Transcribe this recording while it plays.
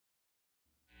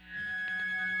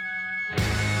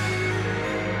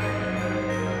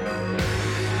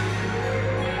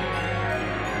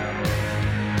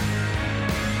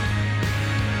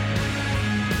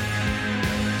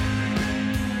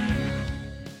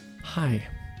Hi,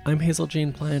 I'm Hazel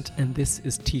Jane Plant, and this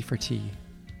is Tea for Tea.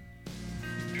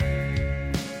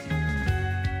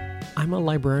 I'm a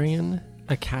librarian,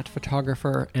 a cat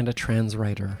photographer, and a trans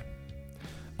writer.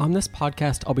 On this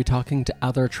podcast, I'll be talking to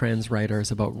other trans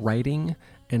writers about writing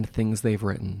and things they've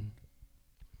written.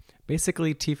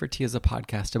 Basically, Tea for Tea is a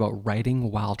podcast about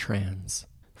writing while trans.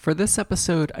 For this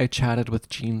episode, I chatted with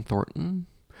Jeanne Thornton,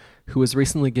 who was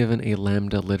recently given a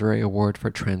Lambda Literary Award for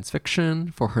trans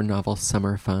fiction for her novel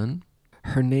Summer Fun.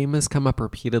 Her name has come up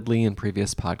repeatedly in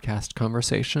previous podcast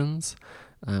conversations,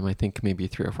 I think maybe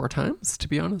 3 or 4 times, to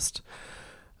be honest.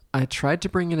 I tried to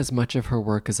bring in as much of her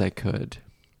work as I could.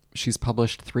 She's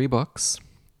published 3 books: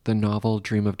 the novel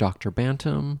Dream of Dr.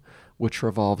 Bantam, which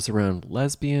revolves around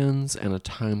lesbians and a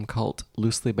time cult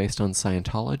loosely based on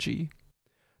Scientology;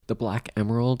 The Black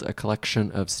Emerald, a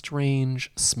collection of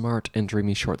strange, smart, and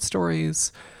dreamy short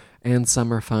stories; and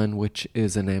Summer Fun, which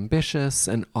is an ambitious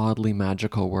and oddly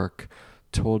magical work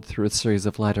told through a series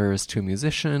of letters to a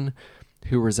musician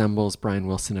who resembles Brian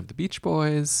Wilson of the Beach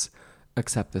Boys,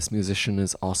 except this musician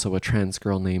is also a trans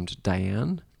girl named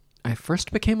Diane. I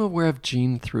first became aware of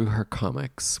Jeanne through her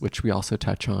comics, which we also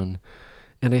touch on,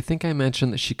 and I think I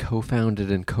mentioned that she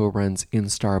co-founded and co-runs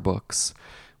In-Star Books,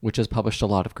 which has published a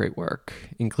lot of great work,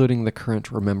 including the current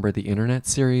Remember the Internet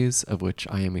series, of which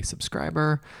I am a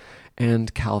subscriber,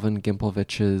 and Calvin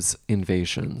Gimpovich's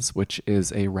Invasions, which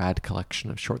is a rad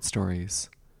collection of short stories.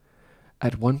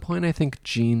 At one point, I think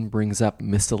Jeanne brings up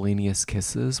Miscellaneous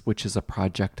Kisses, which is a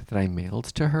project that I mailed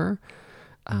to her.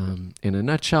 In a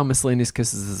nutshell, Miscellaneous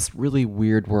Kisses is this really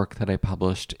weird work that I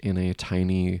published in a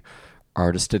tiny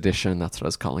artist edition. That's what I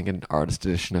was calling it, an artist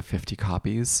edition of 50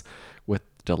 copies with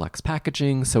deluxe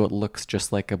packaging, so it looks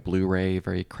just like a Blu-ray,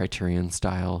 very Criterion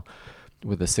style,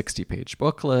 with a 60-page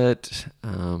booklet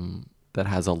that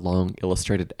has a long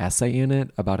illustrated essay in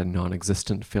it about a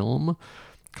non-existent film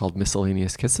called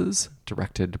Miscellaneous Kisses,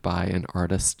 directed by an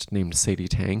artist named Sadie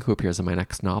Tang, who appears in my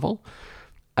next novel.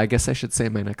 I guess I should say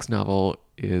my next novel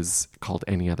is called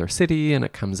Any Other City, and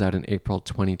it comes out in April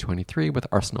 2023 with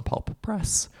Arsenal Pulp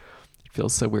Press. It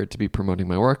feels so weird to be promoting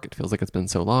my work. It feels like it's been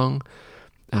so long.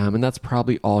 And that's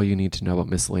probably all you need to know about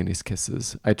Miscellaneous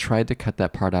Kisses. I tried to cut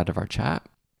that part out of our chat.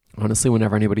 Honestly,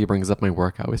 whenever anybody brings up my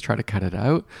work, I always try to cut it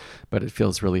out, but it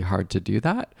feels really hard to do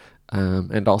that.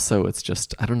 And also, it's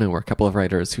just, I don't know, we're a couple of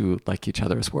writers who like each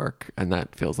other's work, and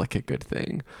that feels like a good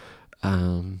thing.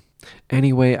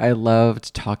 Anyway, I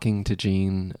loved talking to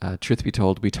Jeanne. Truth be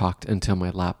told, we talked until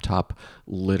my laptop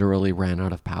literally ran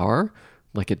out of power,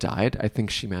 like it died. I think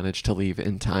she managed to leave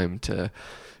in time to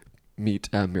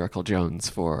meet Miracle Jones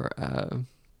for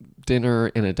dinner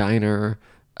in a diner.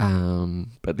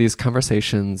 But these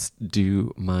conversations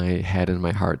do my head and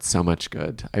my heart so much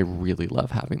good. I really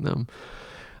love having them.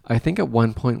 I think at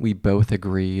one point we both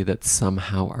agree that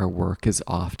somehow our work is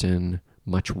often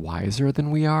much wiser than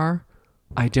we are.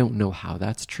 I don't know how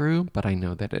that's true, but I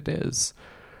know that it is.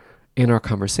 In our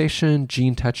conversation,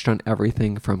 Jeanne touched on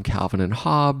everything from Calvin and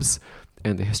Hobbes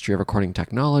and the history of recording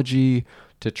technology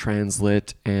to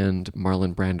Translit and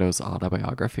Marlon Brando's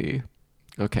autobiography.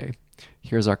 Okay,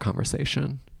 here's our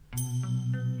conversation.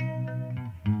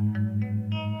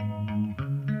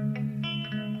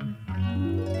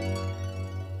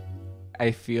 I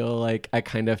feel like I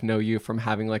kind of know you from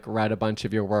having like read a bunch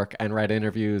of your work and read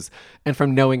interviews, and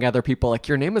from knowing other people. Like,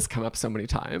 your name has come up so many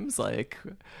times, like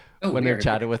when I've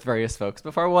chatted with various folks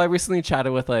before. Well, I recently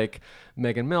chatted with like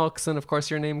Megan Milks, and of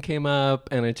course your name came up.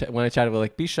 And when I chatted with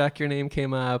like Bishak, your name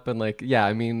came up. And like, yeah,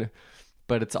 I mean,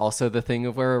 but it's also the thing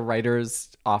of where writers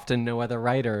often know other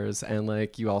writers, and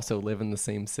like you also live in the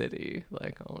same city.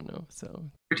 Like, oh no,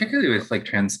 so particularly with like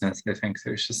transness, I think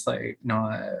there's just like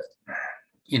not,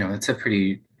 it's a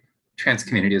pretty, trans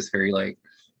community is very like,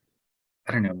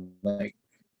 I don't know, like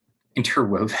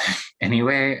interwoven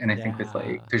anyway. And I think with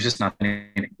like, yeah, there's just not many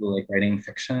people like writing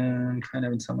fiction kind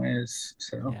of in some ways.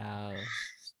 So yeah.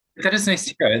 that is nice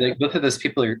to hear. Like both of those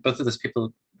people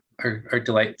are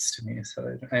delights to me.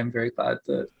 So I am very glad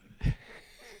that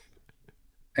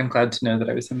I'm glad to know that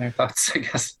I was in their thoughts, I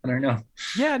guess. I don't know.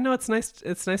 Yeah, no, it's nice.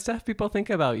 It's nice to have people think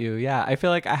about you. Yeah, I feel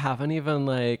like I haven't even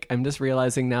like, I'm just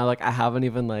realizing now, like I haven't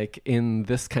even like in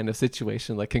this kind of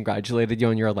situation, like congratulated you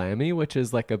on your Lammy, which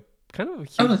is like a kind of a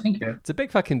huge, Oh, thank you. it's a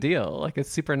big fucking deal. Like, it's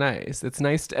super nice. It's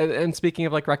nice. And speaking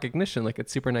of like recognition, like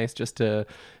it's super nice just to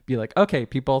be like, okay,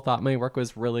 people thought my work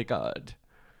was really good.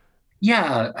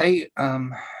 Yeah, I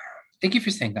thank you for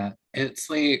saying that. It's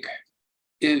like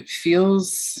it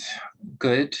feels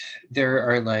good. There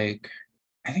are like,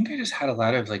 I think I just had a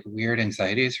lot of like weird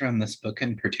anxieties around this book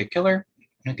in particular.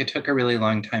 Like it took a really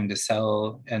long time to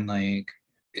sell, and like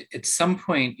at some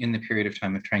point in the period of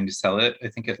time of trying to sell it, I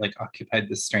think it like occupied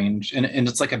this strange, and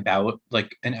it's like about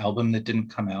like an album that didn't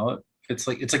come out. It's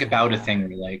like about a Yeah. thing,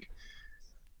 or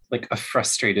like a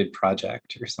frustrated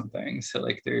project or something. So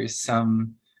like there's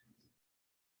some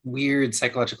weird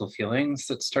psychological feelings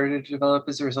that started to develop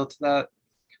as a result of that,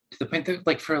 to the point that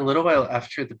like for a little while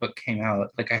after the book came out,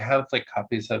 like I have like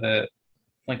copies of it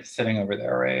like sitting over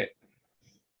there, right?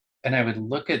 And I would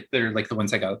look at their like the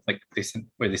ones I got, like they send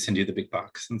where they send you the big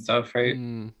box and stuff, right?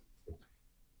 Mm,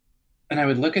 And I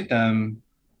would look at them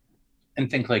and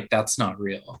think like that's not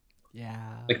real.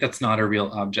 yeah. Like that's not a real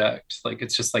object. Like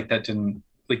it's just like that didn't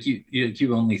like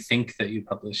you only think that you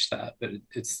published that, but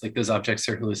it's like those objects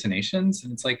are hallucinations,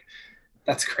 and it's like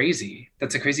that's crazy.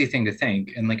 That's a crazy thing to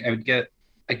think. And like I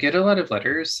get a lot of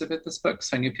letters about this book,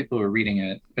 so I knew people were reading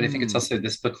it. But I think it's Mm, also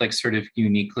this book like sort of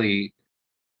uniquely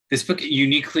this book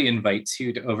uniquely invites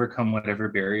you to overcome whatever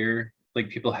barrier like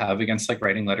people have against like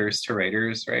writing letters to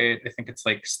writers, right? I think it's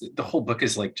like the whole book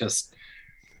is like just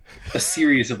a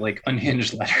series of like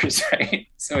unhinged letters, right?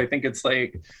 So I think it's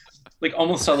like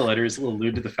almost all the letters will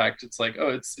allude to the fact it's like, oh,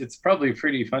 it's probably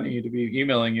pretty funny to be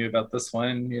emailing you about this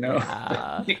one, you know.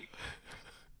 yeah.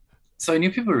 So I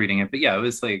knew people were reading it, but yeah, it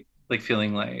was like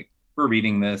feeling like we're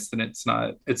reading this, and it's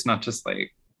not just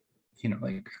like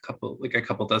like a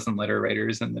couple dozen letter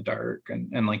writers in the dark,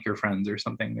 and like your friends or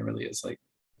something. There really is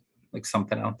like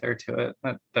something out there to it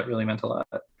that really meant a lot.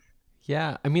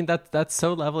 Yeah, I mean that's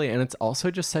so lovely, and it's also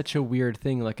just such a weird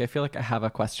thing. Like I feel like I have a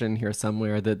question here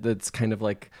somewhere that's kind of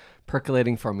like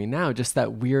percolating for me now. Just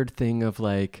that weird thing of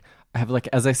like I have like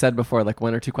as I said before, like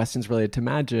one or two questions related to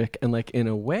magic, and like in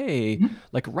a way, Mm-hmm.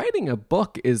 like writing a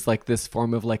book is like this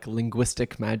form of like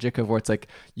linguistic magic of where it's like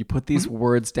you put these Mm-hmm.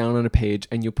 words down on a page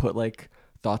and you put like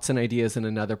thoughts and ideas in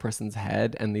another person's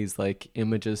head, and these like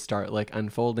images start like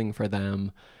unfolding for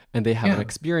them, and they have an Yeah.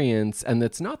 experience, and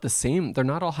it's not the same. They're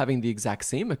not all having the exact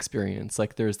same experience.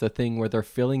 Like there's the thing where they're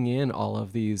filling in all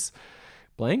of these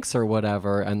blanks or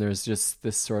whatever, and there's just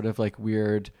this sort of like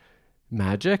weird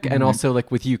magic. And Mm-hmm. also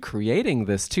like with you creating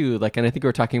this too, like, and I think we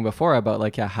were talking before about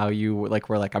like yeah how you like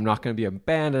were like I'm not going to be a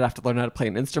band and I have to learn how to play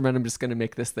an instrument, I'm just going to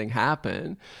make this thing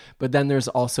happen. But then there's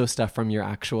also stuff from your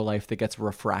actual life that gets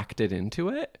refracted into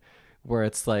it, where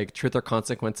it's like Truth or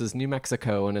Consequences New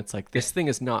Mexico, and it's like Yeah. this thing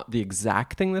is not the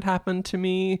exact thing that happened to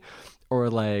me. Or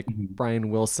like Mm-hmm. Brian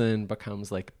Wilson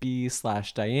becomes like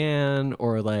B/Diane,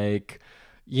 or like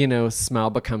Smile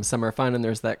becomes Summer Fun, and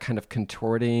there's that kind of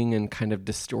contorting and kind of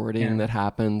distorting Yeah. that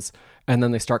happens, and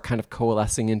then they start kind of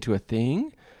coalescing into a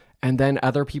thing, and then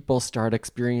other people start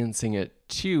experiencing it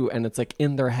too, and it's like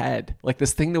in their head, like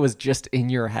this thing that was just in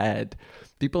your head.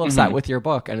 People have sat Mm-hmm. with your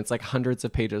book, and it's like hundreds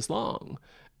of pages long,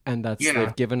 and that's Yeah.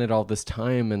 they've given it all this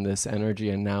time and this energy,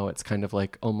 and now it's kind of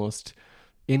like almost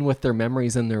in with their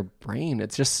memories in their brain.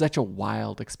 It's just such a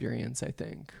wild experience, I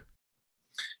think.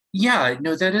 Yeah.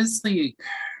 No, that is like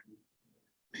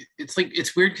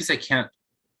it's weird because I can't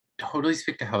totally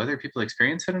speak to how other people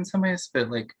experience it in some ways, but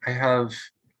like I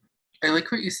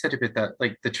like what you said about that,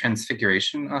 like the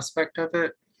transfiguration aspect of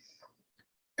it.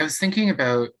 I was thinking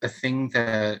about a thing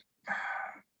that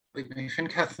like my friend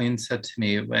Kathleen said to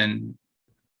me when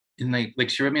in like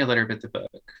she wrote me a letter about the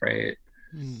book, right?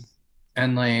 Mm.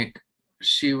 And like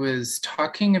she was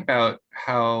talking about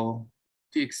how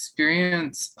the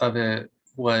experience of it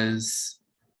was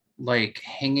like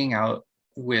hanging out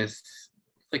with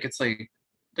like it's like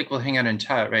we'll hang out in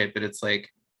chat, right? But it's like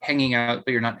hanging out,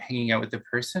 but you're not hanging out with the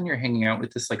person, you're hanging out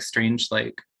with this like strange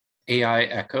like AI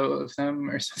echo of them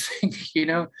or something, you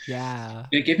know? Yeah.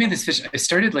 It gave me this vision. I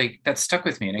started like that stuck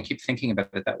with me, and I keep thinking about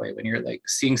it that way. When you're like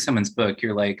seeing someone's book,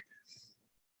 you're like,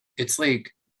 it's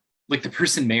like the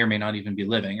person may or may not even be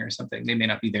living or something. They may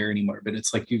not be there anymore, but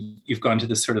it's like you've gone to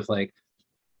this sort of like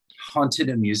haunted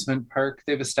amusement park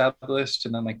they've established,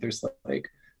 and then like there's like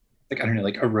I don't know,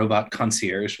 like a robot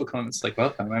concierge will come. It's like,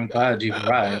 welcome, I'm glad you've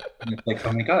arrived. And it's like,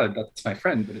 oh my god, that's my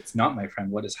friend, but it's not my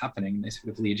friend. What is happening? And they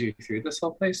sort of lead you through this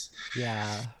whole place.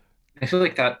 Yeah. I feel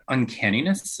like that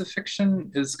uncanniness of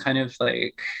fiction is kind of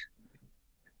like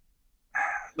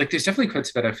there's definitely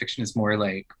quotes about how fiction is more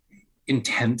like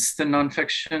intense than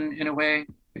nonfiction in a way,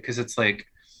 because it's like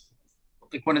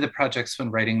one of the projects when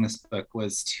writing this book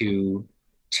was to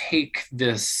take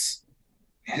this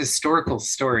historical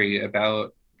story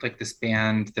about like this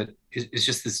band that is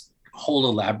just this whole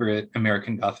elaborate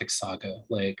American Gothic saga,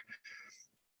 like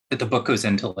that the book goes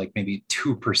into like maybe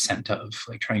 2% of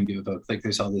like trying to evoke like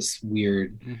there's all this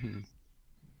weird Hmm.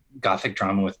 Gothic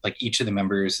drama with like each of the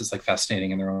members is like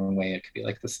fascinating in their own way. It could be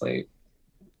like this like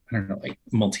I don't know, like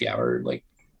multi-hour like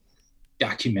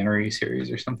documentary series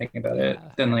or something about it.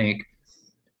 Yeah. Then like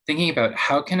thinking about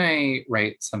how can I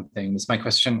write something, was my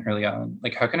question early on.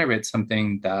 Like, how can I write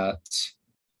something that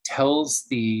tells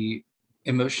the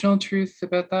emotional truth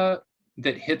about that,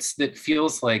 that hits, that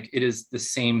feels like it is the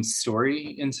same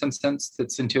story in some sense,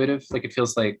 that's intuitive. Like it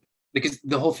feels like, because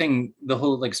the whole thing, the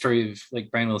whole like story of like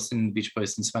Brian Wilson, the Beach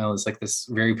Boys and Smile is like this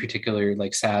very particular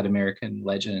like sad American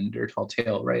legend or tall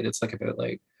tale, right? It's like about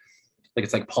like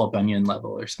it's like Paul Bunyan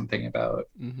level or something about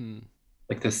Mm-hmm.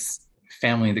 like this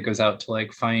family that goes out to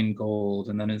like find gold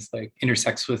and then is like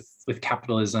intersects with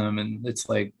capitalism, and it's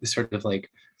like this sort of like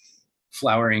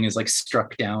flowering is like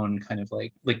struck down kind of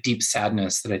like deep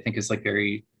sadness that I think is like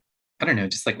very, I don't know,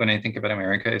 just like when I think about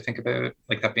America, I think about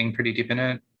like that being pretty deep in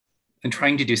it, and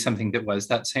trying to do something that was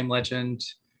that same legend.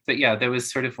 But yeah, that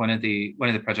was sort of one of the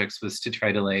projects was to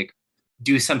try to like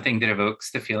do something that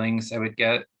evokes the feelings I would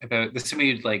get about this.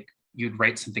 Somebody like you'd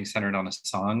write something centered on a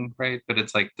song, right? But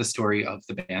it's like the story of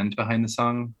the band behind the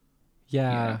song. Yeah.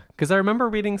 Yeah, because I remember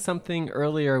reading something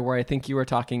earlier where I think you were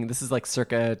talking. This is like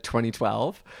circa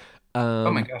 2012,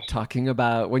 Oh my gosh. talking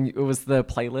about when it was the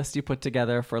playlist you put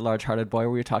together for Large Hearted Boy,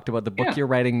 where you talked about the book Yeah. you're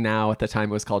writing now. At the time,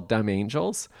 it was called Dumb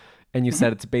Angels, and you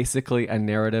said Mhm. it's basically a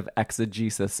narrative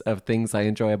exegesis of things I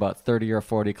enjoy about 30 or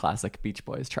 40 classic Beach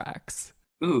Boys tracks.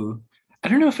 Ooh. I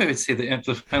don't know if I would say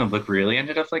the final book really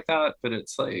ended up like that, but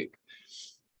it's like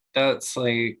that's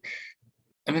like,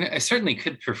 I mean, I certainly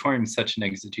could perform such an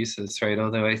exegesis, right?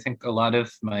 Although I think a lot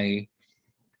of my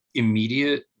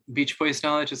immediate Beach Boys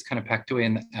knowledge is kind of packed away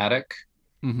in the attic.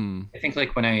 Mm-hmm. I think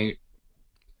like when I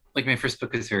like my first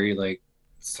book is very like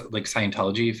like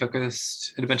Scientology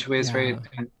focused in a bunch of ways, right? Yeah.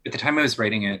 And at the time I was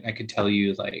writing it, I could tell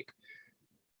you like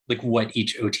what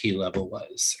each OT level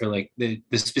was, or like the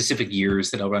specific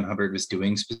years that L. Ron Hubbard was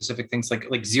doing specific things. Like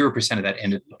 0% of that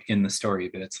ended up in the story,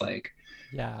 but it's like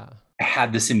Yeah. I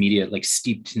had this immediate like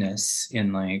steepedness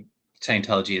in like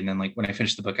Scientology, and then like when I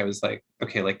finished the book, I was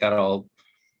okay,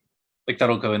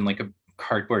 that'll go in like a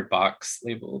cardboard box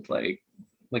labeled like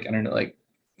I don't know, like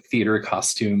theater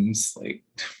costumes, like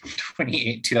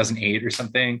 2008 or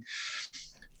something.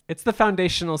 It's the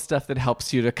foundational stuff that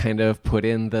helps you to kind of put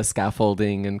in the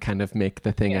scaffolding and kind of make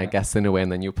the thing, I Yeah. guess, in a way,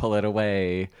 and then you pull it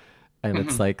away. And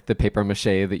it's Mhm. like the paper mache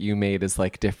that you made is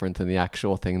like different than the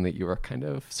actual thing that you were kind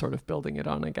of sort of building it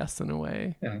on, I guess, in a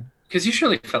way. Yeah. Because you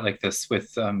surely felt like this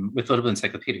with Little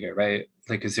Encyclopedia, right?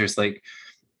 Like, because there's like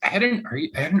I had an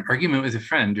argument with a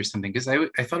friend or something because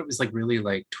I thought it was like really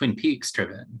like Twin Peaks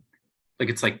driven. Like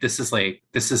it's like this is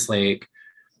like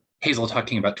Hazel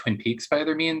talking about Twin Peaks by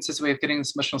other means as a way of getting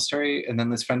this emotional story, and then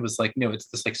this friend was like, no, it's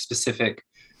this like specific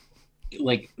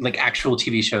like actual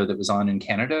TV show that was on in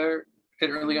Canada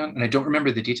early on, and I don't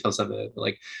remember the details of it. But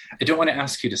like, I don't want to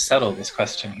ask you to settle this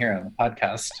question here on the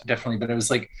podcast, definitely. But I was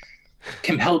like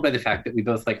compelled by the fact that we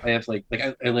both like I have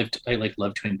I like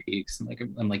love Twin Peaks, and like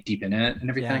I'm like deep in it and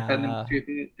everything like that in the Yeah. history of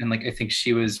it. And like I think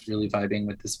she was really vibing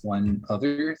with this one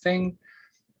other thing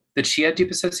that she had deep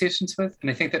associations with,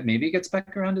 and I think that maybe gets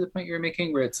back around to the point you were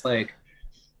making where it's like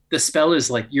the spell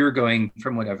is like you're going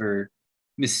from whatever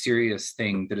mysterious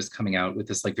thing that is coming out with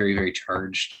this like very very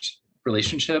charged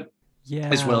relationship,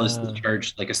 as well as the Yeah.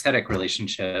 charged like aesthetic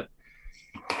relationship,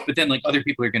 but then like other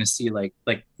people are going to see like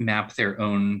map their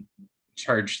own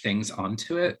charge things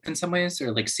onto it in some ways,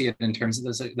 or like see it in terms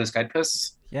of those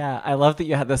guideposts. Yeah, I love that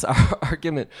you had this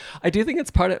argument. I do think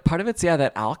it's part of it's yeah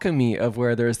that alchemy of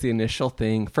where there's the initial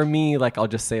thing. For me, like I'll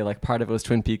just say like part of it was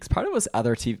Twin Peaks, part of it was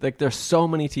other TV. Like there's so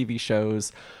many TV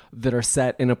shows that are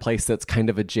set in a place that's kind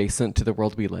of adjacent to the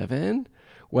world we live in.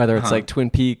 Whether it's Uh-huh. like Twin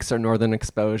Peaks or Northern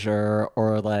Exposure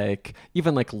or like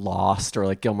even like Lost or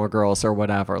like Gilmore Girls or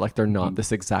whatever, like they're not Mhm.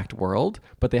 this exact world,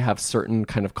 but they have certain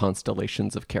kind of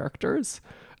constellations of characters.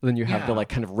 And then you have the Yeah. like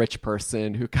kind of rich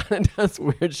person who kind of does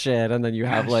weird shit, and then you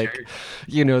Yeah, have like,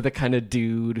 sure. the kind of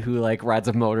dude who like rides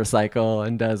a motorcycle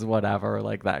and does whatever,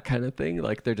 like that kind of thing.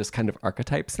 Like they're just kind of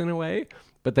archetypes in a way.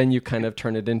 But then you kind of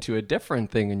turn it into a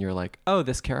different thing, and you're like, oh,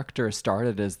 this character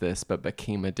started as this, but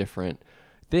became a different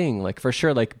thing. Like for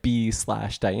sure, like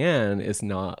B/Diane is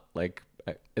not like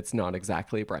it's not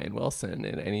exactly Brian Wilson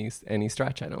in any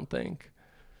stretch. I don't think.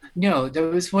 No, that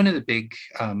was one of the big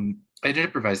I ended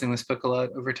up revising this book a lot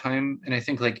over time, and I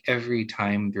think like every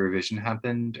time the revision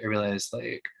happened I realized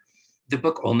like the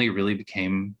book only really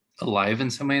became alive in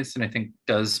some ways, and I think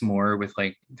does more with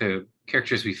like the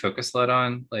characters we focus a lot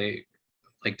on, like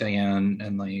Diane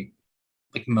and like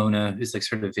Mona, who's like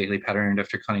sort of vaguely patterned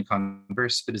after Connie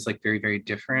Converse, but is like very, very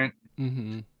different.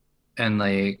 Mm-hmm.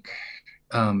 And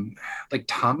um like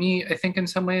Tommy, I think in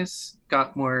some ways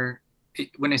got more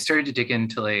when I started to dig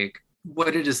into like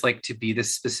what it is like to be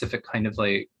this specific kind of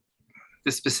like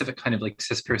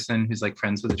cis person who's like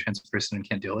friends with a trans person and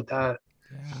can't deal with that.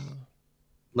 Yeah.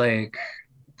 like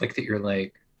that your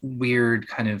like weird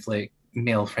kind of like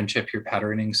male friendship you're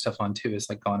patterning stuff onto is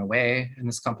like gone away in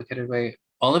this complicated way.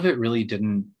 All of it really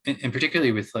didn't, and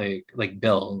particularly with like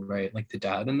Bill, right? Like the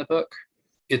dad in the book.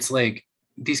 It's like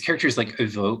these characters like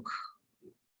evoke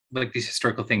like these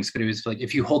historical things, but it was like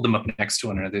if you hold them up next to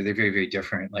one another, they're very, very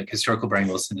different. Like historical Brian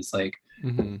Wilson is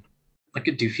Mm-hmm. like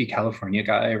a doofy California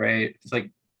guy, right? It's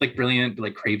like brilliant, but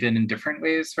like craven in different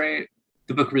ways, right?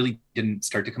 The book really didn't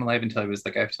start to come alive until I was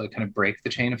like, I have to like kind of break the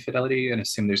chain of fidelity and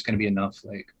assume there's going to be enough.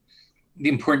 Like the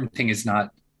important thing is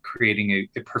not creating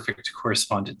a perfect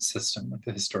correspondence system with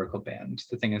the historical band.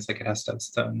 The thing is like it has to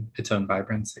have its own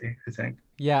vibrancy, I think.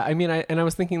 Yeah, I mean, I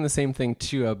was thinking the same thing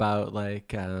too about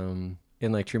like in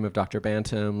like Dream of Dr.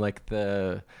 Bantam, like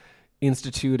the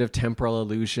Institute of Temporal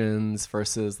Illusions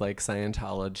versus like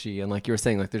Scientology, and like you were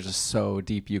saying, like there's just so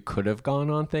deep you could have gone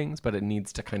on things, but it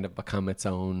needs to kind of become its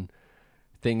own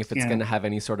thing if it's Yeah. going to have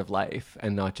any sort of life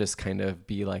and not just kind of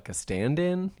be like a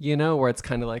stand-in, you know, where it's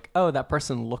kind of like, oh, that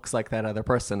person looks like that other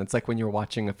person. It's like when you're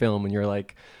watching a film and you're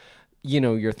like, you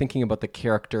know, you're thinking about the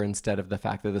character instead of the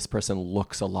fact that this person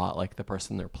looks a lot like the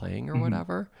person they're playing or Mm-hmm.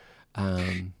 whatever.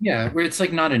 Um, Yeah, where it's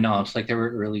like not enough. Like there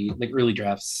were early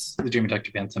drafts, the Dream of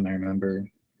Dr. Bantam, I remember,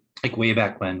 like way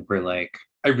back when, where like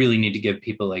I really need to give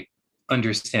people like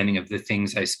understanding of the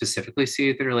things I specifically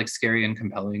see that are like scary and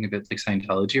compelling, a bit like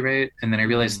Scientology, right? And then I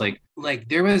realized mhm, like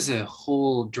there was a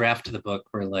whole draft of the book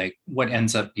where like what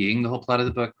ends up being the whole plot of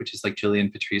the book, which is like Julie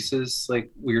Patrice's like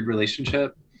weird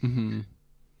relationship, mhm.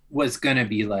 was gonna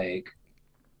be like,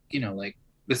 like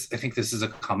this. I think this is a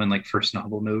common like first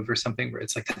novel move or something where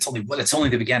it's like it's only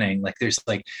the beginning. Like there's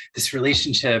like this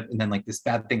relationship, and then like this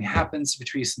bad thing happens to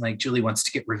Patrice, and like Julie wants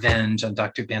to get revenge on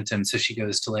Dr. Bantam, so she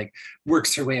goes to like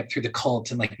works her way up through the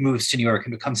cult and like moves to New York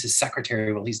and becomes his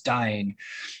secretary while he's dying,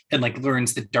 and like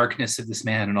learns the darkness of this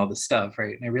man and all this stuff,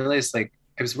 right? And I realized like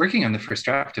I was working on the first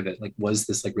draft of it, like was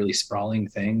this like really sprawling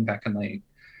thing back in like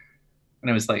when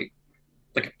I was like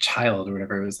a child or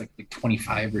whatever. It was like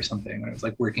 25 or something. I was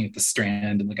like working at the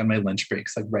Strand and like on my lunch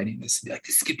breaks, like writing this, like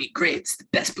this could be great. It's the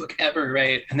best book ever,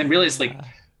 right? And then realized like Yeah.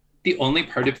 the only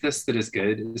part of this that is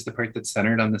good is the part that's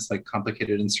centered on this like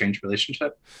complicated and strange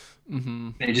relationship.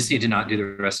 Mhm. And I just need to not do the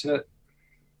rest of it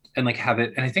and like have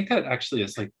it. And I think that actually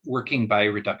is like working by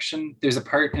reduction. There's a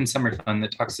part in Summer Fun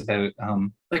that talks about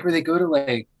like where they go to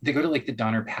like the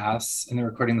Donner Pass and they're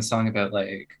recording the song about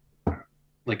like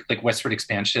westward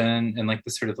expansion and like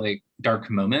this sort of like dark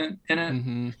moment in it.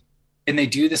 Mhm. And they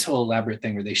do this whole elaborate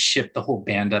thing where they ship the whole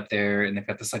band up there and they've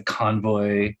got this like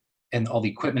convoy and all the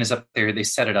equipment is up there. They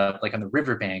set it up like on the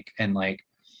riverbank and like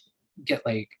get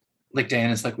like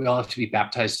Diana's like, we all have to be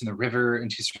baptized in the river.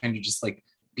 And she's trying to just like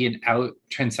be an out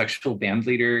transsexual band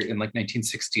leader in like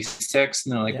 1966.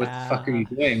 And they're like, what the fuck are Yeah. you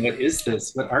doing? What is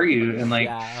this? What are you? And like,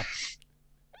 Yeah.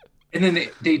 and then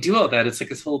they do all that. It's like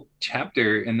this whole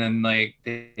chapter, and then like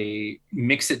they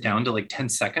mix it down to like 10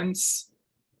 seconds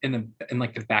in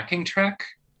like the backing track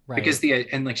because Right.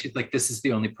 the and like she's like this is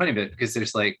the only point of it because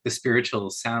there's like the spiritual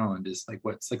sound is like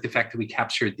what's like the fact that we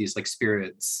captured these like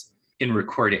spirits in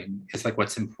recording is like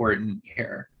what's important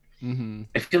here. Mhm.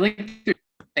 I feel like there's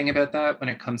something about that when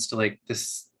it comes to like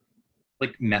this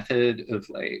like method of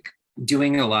like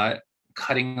doing a lot,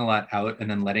 cutting a lot out, and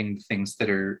then letting things that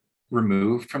are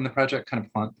removed from the project kind of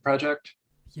haunt the project.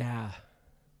 Yeah.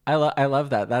 I love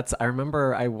that. That's I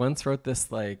remember I once wrote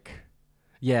this like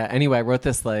yeah, anyway, I wrote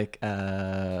this like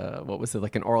what was it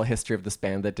like an oral history of this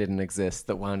band that didn't exist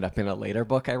that wound up in a later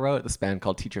book I wrote, this band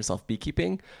called Teach Yourself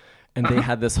Beekeeping. And they Uh-huh.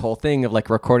 had this whole thing of like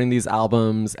recording these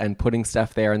albums and putting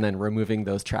stuff there and then removing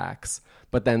those tracks.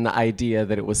 But then the idea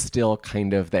that it was still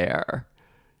kind of there,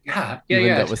 Yeah, yeah, even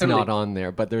though yeah, it was not totally. on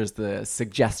there, but there's the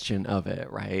suggestion of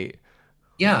it, right?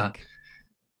 Yeah, Like,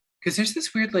 because there's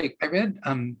this weird like I read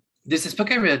there's this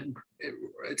book I read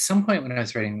at some point when I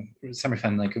was writing Summer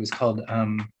Fun, like it was called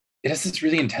it has this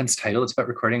really intense title. It's about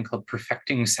recording called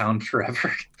Perfecting Sound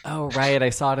Forever. oh, right. I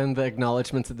saw it in the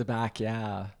acknowledgments at the back.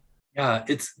 Yeah. Yeah,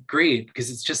 it's great because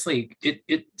it's just like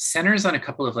it centers on a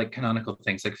couple of like canonical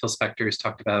things like Phil Spector's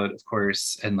talked about, of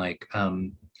course, and like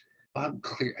Bob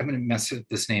Clear. I'm gonna mess up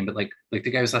this name, but like the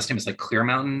guy whose last name is like Clear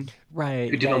Mountain, Right.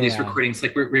 who did Yeah. all these Yeah. recordings,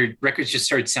 like where records just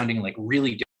started sounding like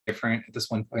really different at this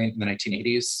one point in the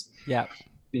 1980s. Yeah.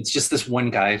 It's just this one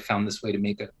guy found this way to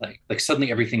make it like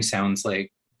suddenly everything sounds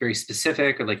like very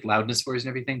specific or like loudness wars and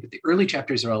everything. But the early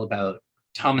chapters are all about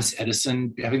Thomas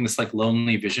Edison having this like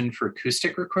lonely vision for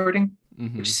acoustic recording,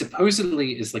 Mm-hmm. which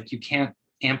supposedly is like you can't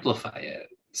amplify it.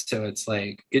 So it's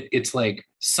like it's like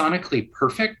sonically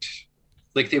perfect.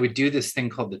 Like they would do this thing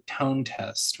called the tone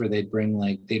test where they'd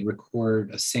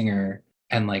record a singer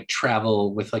and like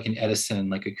travel with like an Edison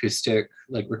like acoustic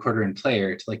like recorder and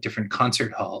player to like different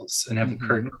concert halls and have the Mm-hmm.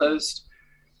 curtain closed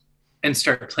and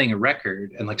start playing a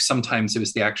record. And like sometimes it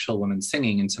was the actual woman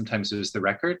singing and sometimes it was the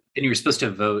record. And you were supposed to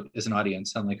vote as an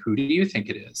audience on like, who do you think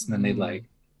it is? And then they'd Mm. like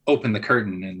open the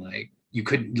curtain and like you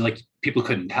couldn't like people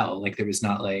couldn't tell. Like there was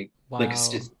not like Wow.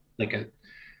 like a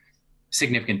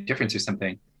significant difference or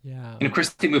something. Yeah. And of course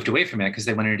they moved away from it because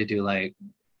they wanted to do like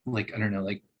I don't know,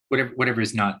 like whatever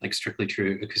is not like strictly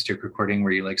true acoustic recording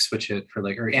where you like switch it for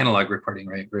like or analog recording,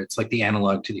 right? Where it's like the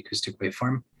analog to the acoustic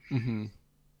waveform. Mm-hmm.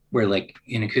 Where like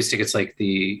in acoustic it's like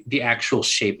the actual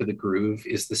shape of the groove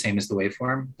is the same as the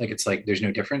waveform, like it's like there's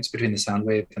no difference between the sound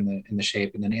wave and the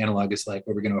shape. And then analog is like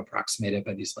where we're going to approximate it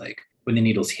by these like when the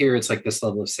needle's here it's like this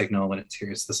level of signal, when it's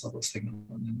here it's this level of signal,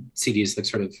 and then CDs like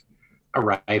sort of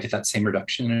arrive at that same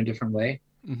reduction in a different way.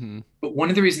 Mm-hmm. But one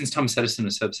of the reasons Thomas Edison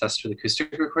was so obsessed with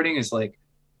acoustic recording is like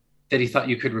that he thought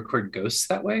you could record ghosts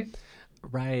that way,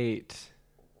 Right.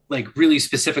 like really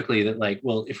specifically that like,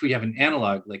 well, if we have an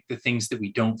analog, like the things that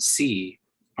we don't see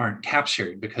aren't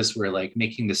captured because we're like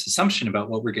making this assumption about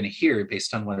what we're going to hear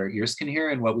based on what our ears can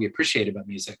hear and what we appreciate about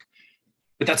music.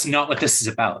 But that's not what this is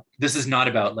about. This is not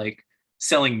about like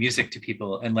selling music to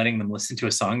people and letting them listen to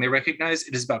a song they recognize.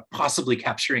 It is about possibly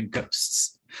capturing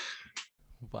ghosts.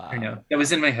 I know Wow. that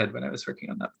was in my head when I was working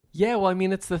on that. Yeah, well, I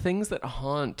mean, it's the things that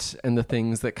haunt and the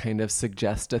things that kind of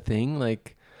suggest a thing.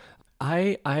 Like,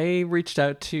 I reached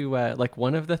out to like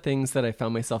one of the things that I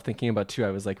found myself thinking about too.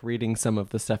 I was like reading some of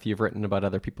the stuff you've written about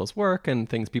other people's work and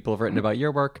things people have written about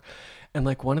your work, and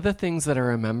like one of the things that I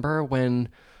remember when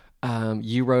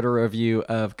you wrote a review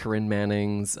of Corinne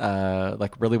Manning's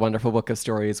like really wonderful book of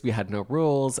stories, We Had No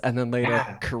Rules, and then later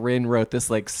Yeah. Corinne wrote this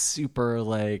like super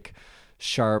like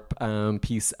sharp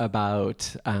piece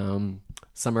about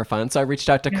summer fun. So I reached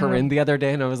out to Yeah. Corinne the other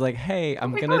day and I was like, "Hey, Oh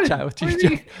I'm my gonna chat God. with you.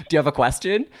 Really? Do you have a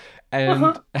question?" And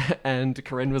Uh-huh. and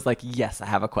Corinne was like, "Yes, I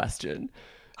have a question."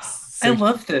 I So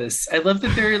love this. I love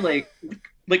that they're like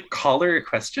caller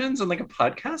questions on like a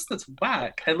podcast. That's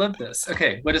whack. I love this.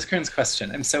 Okay, what is Corinne's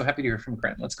question? I'm so happy to hear from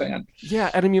Corinne. What's going on?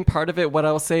 yeah, and I mean, part of it, what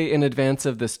I'll say in advance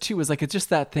of this too, is like it's just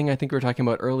that thing I think we were talking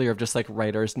about earlier of just like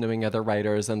writers knowing other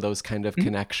writers and those kind of Mhm.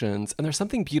 connections. And there's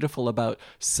something beautiful about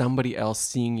somebody else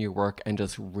seeing your work and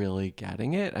just really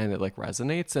getting it, and it like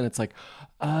resonates, and it's like,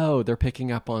 oh, they're picking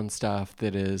up on stuff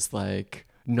that is like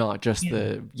not just Yeah.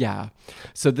 the yeah.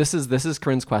 So this is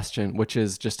Corinne's question, which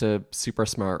is just a super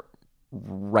smart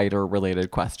writer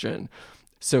related question.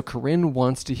 So Corinne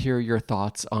wants to hear your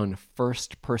thoughts on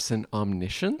first person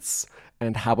omniscience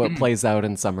and how it Mm. plays out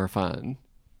in summer fun.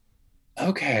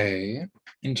 Okay.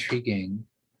 Intriguing.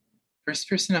 First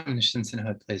person omniscience and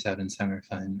how it plays out in summer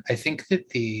fun. I think that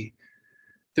the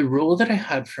rule that I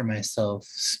had for myself,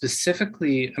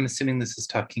 specifically, I'm assuming this is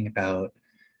talking about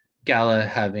Gala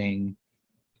having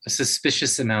a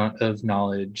suspicious amount of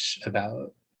knowledge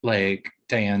about like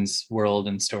Diane's world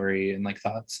and story and like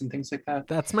thoughts and things like that.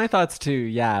 That's my thoughts too,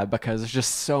 yeah, because there's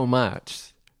just so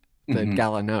much that Mhm.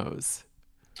 Gala knows.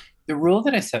 The rule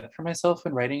that I set for myself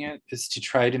when writing it is to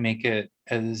try to make it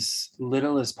as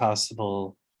little as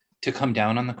possible to come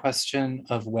down on the question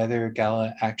of whether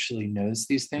Gala actually knows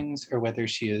these things or whether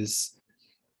she is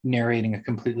narrating a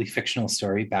completely fictional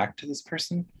story back to this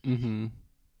person. Mm-hmm.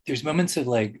 There's moments of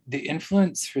like the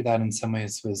influence for that in some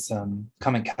ways was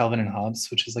comic Calvin and Hobbes,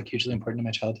 which is like hugely important in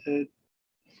my childhood.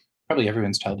 Probably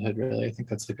everyone's childhood, really. I think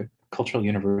that's like a cultural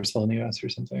universal in the US or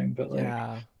something. But like,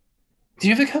 Yeah. do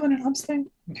you have a Calvin and Hobbes thing?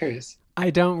 I'm curious.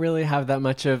 I don't really have that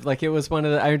much of like it was one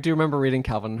of the I do remember reading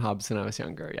Calvin and Hobbes when I was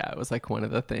younger. Yeah, it was like one of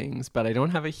the things, but I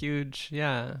don't have a huge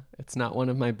yeah, it's not one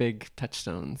of my big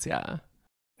touchstones. Yeah.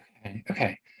 Okay.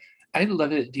 Okay. I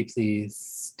love it deeply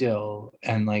still.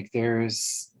 And like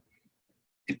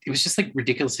it was just like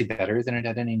ridiculously better than it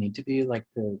had any need to be. Like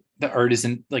the art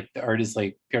isn't like the art is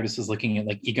like the artist was looking at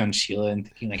like Egon Schiele and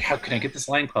thinking like, how can I get this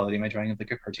line quality? Am I drawing of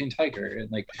like a cartoon tiger? And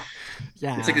like it's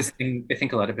like Yeah. this thing I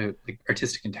think a lot about like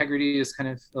artistic integrity is kind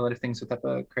of a lot of things with that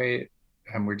book, right?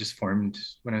 Were just formed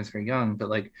when I was very young. But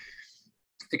like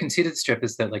the conceited strip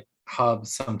is that like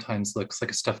Hobbes sometimes looks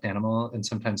like a stuffed animal and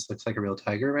sometimes looks like a real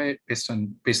tiger, right? Based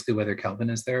on basically whether Calvin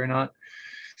is there or not.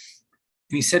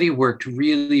 And he said he worked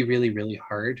really, really, really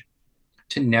hard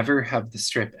to never have the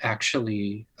strip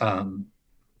actually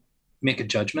make a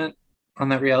judgment on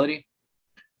that reality.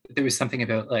 There was something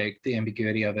about like the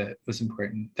ambiguity of it was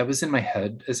important. That was in my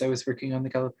head as I was working on the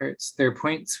Gala parts. There are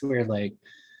points where like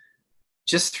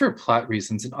just for plot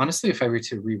reasons, and honestly, if I were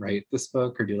to rewrite this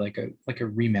book or do like a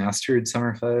remastered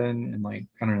Summer Fun in like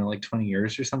I don't know like 20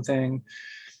 years or something,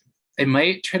 I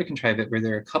might try to contrive it where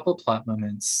there are a couple plot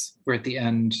moments where at the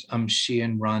end, she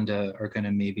and Rhonda are going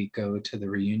to maybe go to the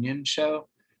reunion show.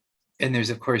 And there's,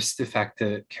 of course, the fact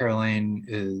that Caroline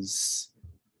is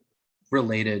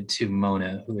related to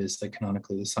Mona, who is like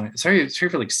canonically the son. Sorry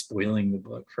for like spoiling the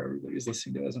book for everybody who's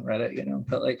listening to it, hasn't read it,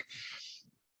 But like,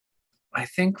 I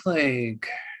think like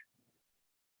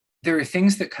there are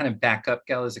things that kind of back up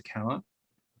Gala's account.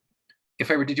 If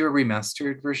I were to do a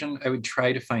remastered version, I would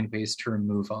try to find ways to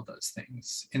remove all those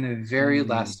things. In the very Mm,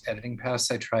 last editing pass,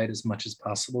 I tried as much as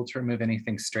possible to remove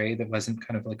anything stray that wasn't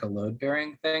kind of like a load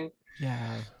bearing thing.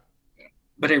 yeah.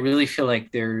 But I really feel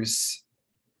like there's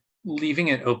leaving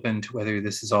it open to whether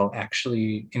this is all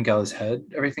actually in Gala's head,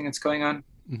 everything that's going on,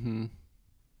 Mm-hmm.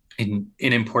 and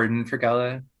important for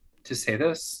Gala to say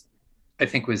this, I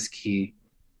think was key.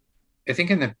 I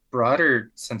think in the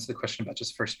broader sense of the question about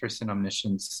just first person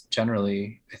omniscience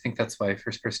generally, I think that's why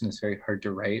first person is very hard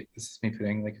to write. This is me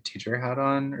putting like a teacher hat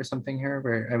on or something here,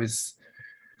 where I was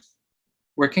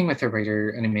working with a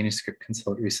writer and a manuscript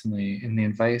consultant recently, and the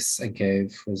advice I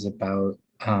gave was about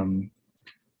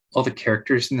all the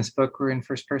characters in this book were in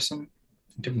first person,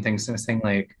 different Mm-hmm. things, and saying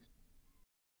like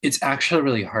it's actually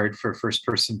really hard for a first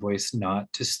person voice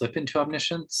not to slip into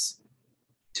omniscience,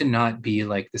 to not be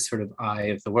like this sort of eye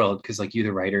of the world, because like you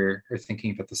the writer are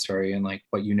thinking about the story and like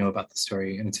what you know about the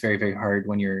story, and it's very very hard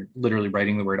when you're literally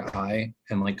writing the word I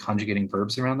and like conjugating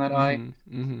verbs around that I,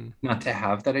 Mm-hmm. Mm-hmm. not to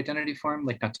have that identity form,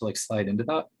 like not to like slide into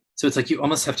that. So it's like you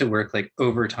almost have to work like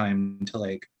overtime to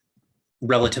like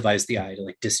relativize the I, to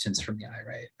like distance from the I,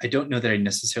 right? I don't know that I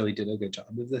necessarily did a good job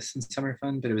of this in Summer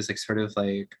Fun, but it was like sort of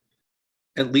like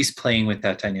at least playing with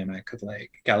that dynamic of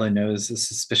like Gala knows a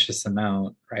suspicious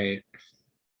amount, right?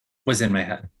 Was in my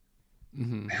head.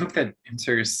 Mm-hmm. I hope that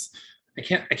answers. I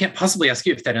can't possibly ask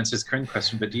you if that answers the current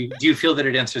question, but do you feel that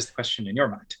it answers the question in your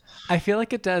mind? I feel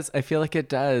like it does. I feel like it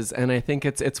does, and I think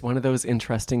it's one of those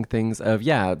interesting things of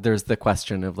yeah. There's the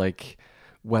question of like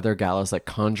whether Gallo's like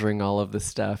conjuring all of this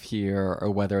stuff here, or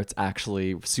whether it's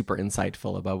actually super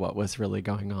insightful about what was really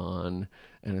going on.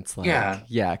 And it's like Yeah.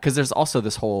 yeah, because there's also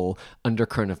this whole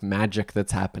undercurrent of magic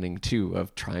that's happening too,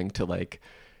 of trying to like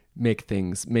make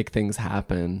things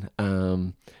happen.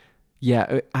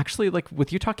 Yeah, actually, like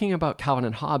with you talking about Calvin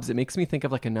and Hobbes, it makes me think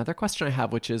of like another question I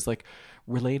have, which is like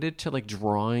related to like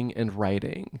drawing and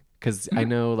writing. Because I Mhm.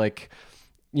 know like,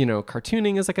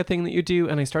 cartooning is like a thing that you do.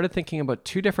 And I started thinking about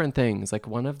two different things. Like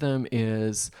one of them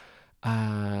is,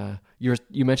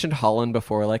 you mentioned Holland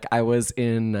before. Like I was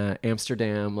in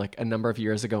Amsterdam like a number of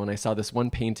years ago and I saw this one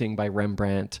painting by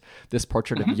Rembrandt, this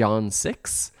portrait of Mhm. Jan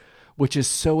Six, which is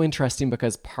so interesting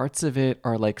because parts of it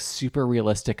are like super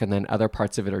realistic and then other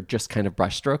parts of it are just kind of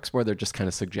brushstrokes where they're just kind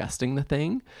of suggesting the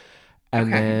thing. And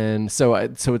Okay. then so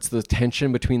it's the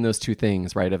tension between those two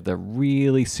things, right? Of the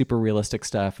really super realistic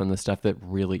stuff and the stuff that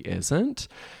really isn't.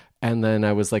 And then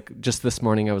I was like, just this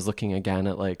morning, I was looking again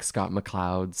at like Scott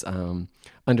McCloud's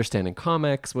Understanding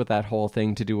Comics, with that whole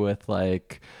thing to do with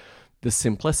like the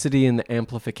simplicity and the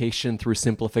amplification through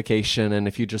simplification. And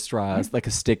if you just draw Mhm. like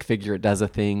a stick figure, it does a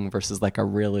thing versus like a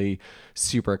really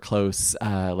super close,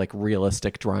 like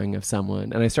realistic drawing of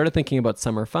someone. And I started thinking about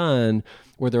Summer Fun,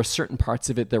 where there are certain parts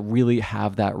of it that really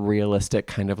have that realistic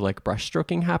kind of like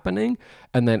brushstroking happening.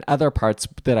 And then other parts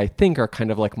that I think are kind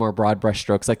of like more broad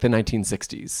brushstrokes, like the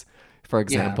 1960s, for Yeah.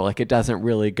 example. Like it doesn't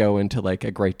really go into like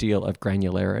a great deal of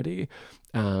granularity.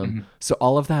 Mhm. So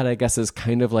all of that, I guess, is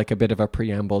kind of like a bit of a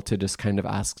preamble to just kind of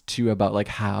ask too about like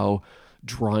how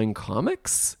drawing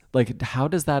comics, like how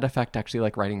does that affect actually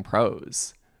like writing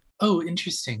prose? Oh,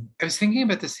 interesting. I was thinking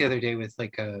about this the other day with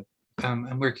like a.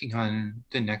 I'm working on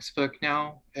the next book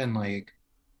now, and like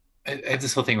I have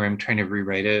this whole thing where I'm trying to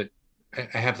rewrite it.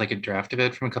 I have like a draft of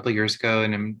it from a couple of years ago,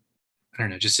 and I don't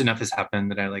know, just enough has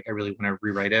happened that I really want to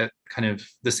rewrite it. Kind of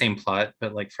the same plot,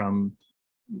 but like from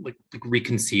like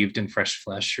reconceived in fresh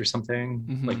flesh or something.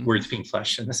 Like Mm-hmm. words being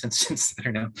flesh in this instance. I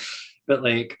don't know, but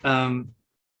like I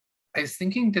was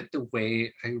thinking that the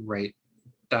way I write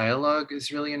dialogue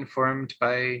is really informed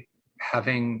by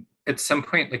having at some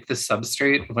point like the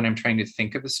substrate of when I'm trying to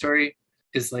think of a story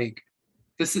is like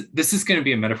this is going to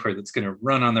be a metaphor that's going to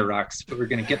run on the rocks, but we're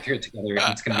going to get through it together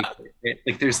and it's going to be great. Right?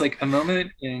 Like there's like a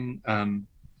moment in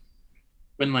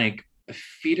when like a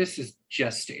fetus is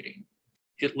gestating.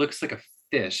 It looks like a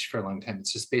fish for a long time.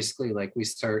 It's just basically like we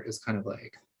start as kind of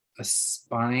like a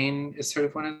spine is sort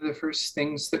of one of the first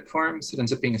things that forms. It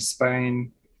ends up being a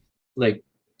spine, like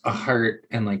a heart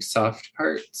and like soft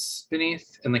parts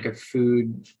beneath, and like a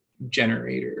food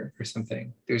generator or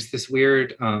something. There's this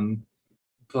weird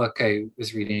book I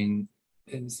was reading.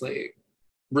 It's like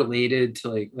related to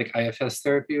like IFS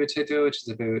therapy, which I do, which is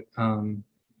about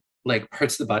like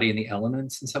parts of the body and the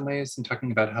elements in some ways, and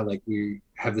talking about how like we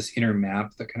have this inner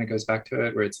map that kind of goes back to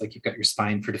it, where it's like you've got your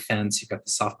spine for defense, you've got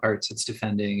the soft parts that's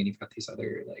defending, and you've got these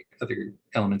other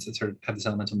elements that sort of have this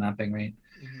elemental mapping, right?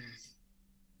 Mm-hmm.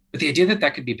 But the idea that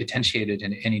that could be potentiated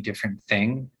in any different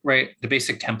thing, right? The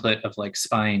basic template of like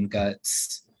spine,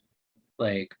 guts,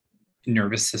 like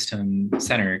nervous system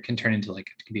center can turn into like,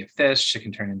 it can be a fish, it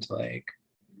can turn into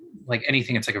like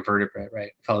anything that's like a vertebrate,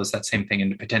 right? Follows that same thing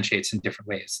and potentiates in different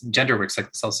ways. And gender works like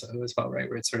this also as well, right?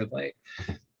 Where it's sort of like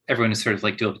everyone is sort of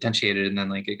like dual potentiated, and then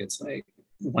like it gets like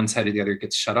one side or the other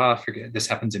gets shut off, or this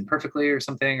happens imperfectly or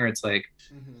something, or it's like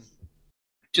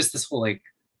just this whole like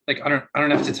I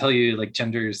don't have to tell you like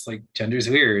gender's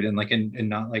weird, and like and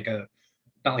not like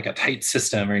a tight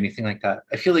system or anything like that.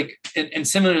 I feel like, and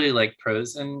similarly, like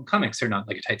prose and comics are not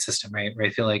like a tight system, right? Where I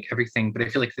feel like everything, but I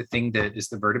feel like the thing that is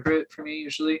the vertebrate for me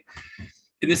usually,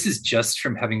 and this is just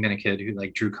from having been a kid who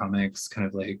like drew comics kind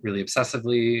of like really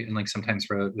obsessively and like sometimes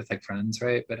wrote with like friends,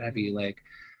 right? But I'd be like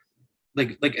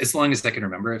as long as I can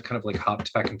remember, I've kind of like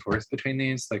hopped back and forth between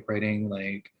these, like writing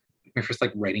like my first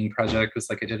like writing project was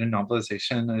like I did a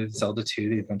novelization of Zelda 2,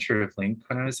 The Adventure of Link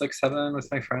when I was like 7 with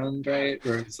my friend, right?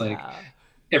 Where it was like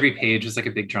every page was like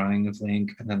a big drawing of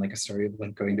Link and then like a story of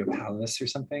like going to a palace or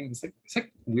something. It's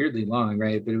like weirdly long,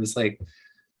 right? But it was like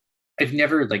I've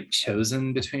never like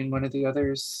chosen between one of the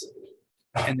others.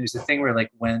 And there's a thing where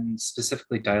like when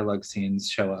specifically dialogue scenes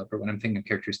show up or when I'm thinking of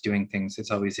characters doing things,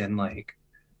 it's always in like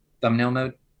thumbnail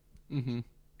mode. Mm-hmm.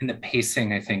 And the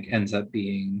pacing, I think, ends up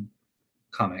being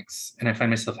comics. And I find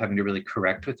myself having to really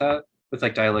correct with that, with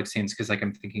like dialogue scenes, because like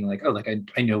I'm thinking like, oh, like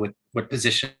I know what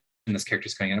position this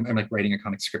character's going in. I'm like writing a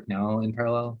comic script now in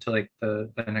parallel to like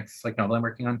the next like novel I'm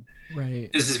working on. Right.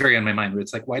 This is very on my mind, where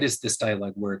it's like, why does this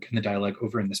dialogue work and the dialogue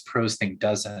over in this prose thing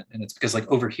doesn't? And it's because like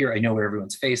over here I know where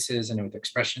everyone's face is, I know what the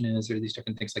expression is, or these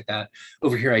different things like that.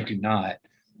 Over here I do not,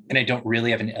 and I don't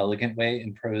really have an elegant way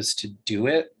in prose to do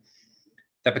it.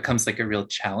 That becomes like a real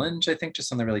challenge, I think,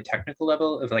 just on the really technical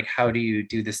level of like, how do you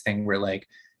do this thing where like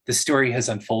the story has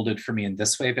unfolded for me in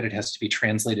this way, but it has to be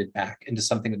translated back into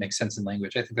something that makes sense in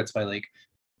language. I think that's why like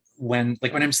when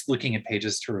I'm just looking at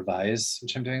pages to revise,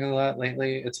 which I'm doing a lot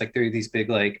lately, it's like there are these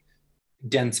big like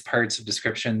dense parts of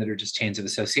description that are just chains of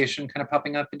association kind of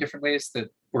popping up in different ways that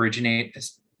originate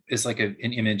as like an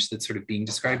image that's sort of being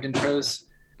described in prose.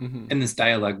 Mm-hmm. And this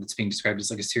dialogue that's being described as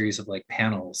like a series of like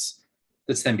panels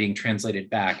that's then being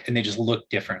translated back, and they just look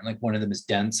different. Like one of them is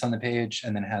dense on the page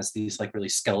and then has these like really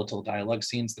skeletal dialogue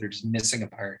scenes that are just missing a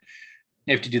part.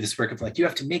 You have to do this work of like, you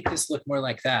have to make this look more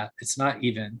like that. It's not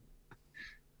even.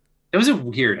 That was a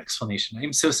weird explanation.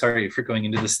 I'm so sorry for going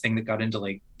into this thing that got into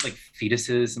like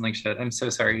fetuses and like shit. I'm so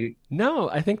sorry. No,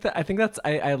 I think that's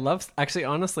I love, actually,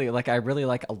 honestly, like I really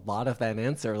like a lot of that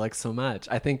answer, like so much.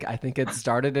 I think it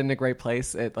started in a great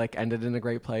place. It like ended in a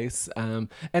great place. And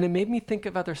it made me think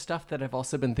of other stuff that I've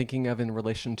also been thinking of in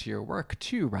relation to your work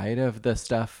too, right? Of the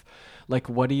stuff like,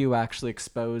 what do you actually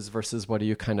expose versus what do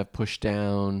you kind of push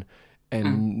down?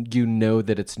 And you know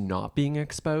that it's not being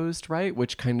exposed, right?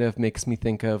 Which kind of makes me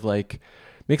think of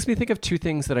two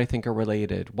things that I think are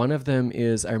related. One of them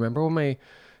is, I remember when my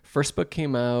first book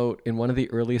came out, in one of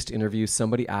the earliest interviews,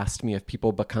 somebody asked me if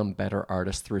people become better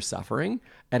artists through suffering.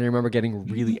 And I remember getting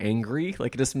really angry.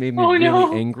 Like it just made me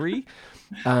angry.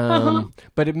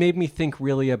 But it made me think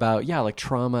really about, like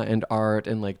trauma and art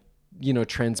and like,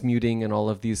 transmuting and all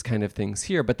of these kind of things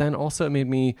here. But then also it made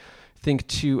me think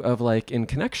too of like in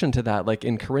connection to that, like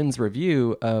in Corinne's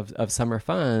review of Summer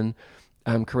Fun,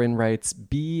 Corinne writes,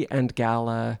 Bee and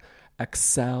Gala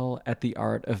excel at the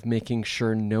art of making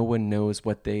sure no one knows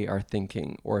what they are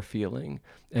thinking or feeling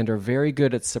and are very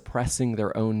good at suppressing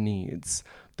their own needs.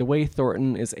 The way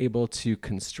Thornton is able to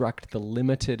construct the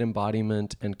limited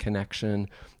embodiment and connection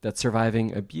that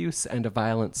surviving abuse and a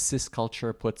violent cis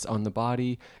culture puts on the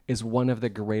body is one of the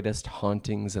greatest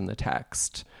hauntings in the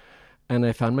text. And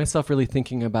I found myself really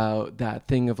thinking about that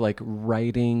thing of like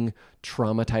writing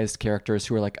traumatized characters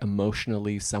who are like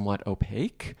emotionally somewhat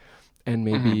opaque and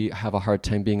maybe have a hard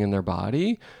time being in their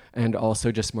body. And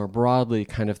also just more broadly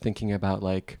kind of thinking about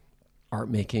like art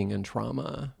making and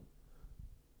trauma.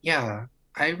 Yeah,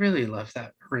 I really love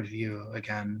that review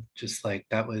again. Just like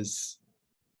that was,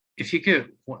 if you get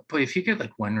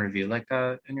like one review like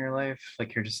that in your life,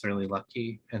 like you're just really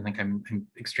lucky. And like I'm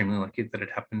extremely lucky that it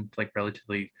happened like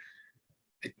relatively,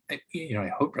 I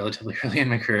hope relatively early in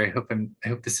my career. I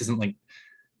hope this isn't like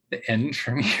the end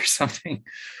for me or something.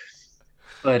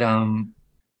 But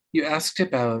you asked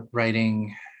about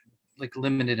writing like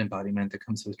limited embodiment that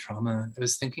comes with trauma. I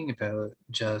was thinking about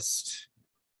just,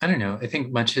 I don't know, I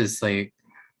think much is like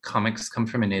comics come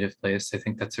from a native place, I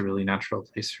think that's a really natural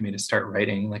place for me to start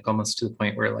writing, like almost to the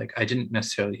point where like I didn't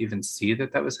necessarily even see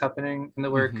that that was happening in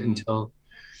the work until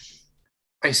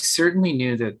I certainly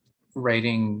knew that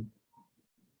writing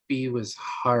B was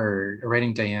hard, or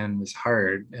writing Diane was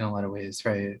hard in a lot of ways,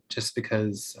 right? Just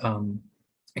because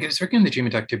like I was working on the Dream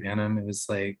of Dr. Banham, it was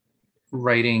like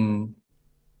writing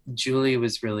Julie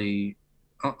was really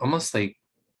almost like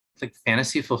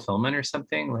fantasy fulfillment or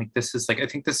something. Like this is like I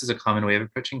think this is a common way of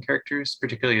approaching characters,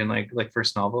 particularly in like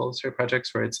first novels or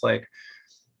projects where it's like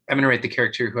I'm gonna write the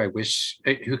character who I wish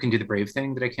who can do the brave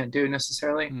thing that I can't do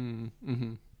necessarily.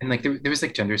 Mm-hmm. And like there was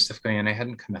like gender stuff going on. I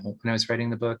hadn't come out when I was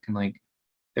writing the book, and like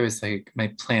there was like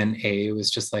my plan A was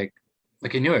just like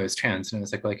I knew I was trans, and I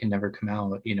was like, well, I can never come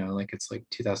out, you know, like it's like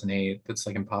 2008. That's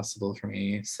like impossible for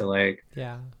me. So like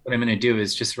Yeah. what I'm gonna do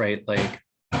is just write like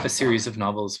a series of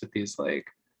novels with these like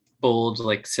bold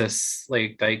like cis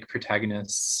like dyke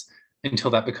protagonists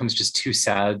until that becomes just too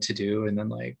sad to do, and then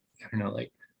like I don't know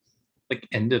like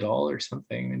end it all or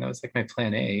something. And that was like my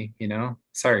plan A, you know.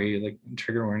 Sorry, like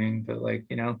trigger warning, but like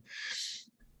you know.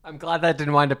 I'm glad that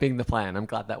didn't wind up being the plan. I'm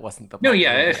glad that wasn't the No, plan.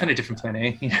 yeah, I found a different plan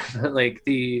A, you know, but like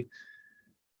the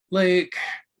like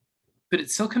but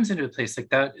it still comes into a place like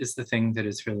that is the thing that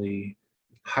is really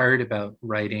hard about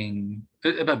writing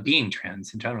about being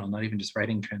trans in general, not even just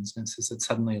writing transness, is that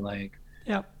suddenly like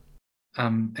Yeah.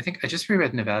 I think I just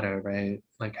reread Nevada, right?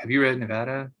 Like have you read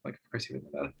Nevada? Like of course you read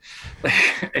Nevada.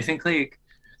 Like I think like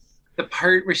the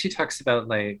part where she talks about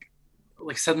like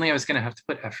suddenly I was gonna have to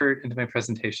put effort into my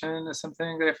presentation is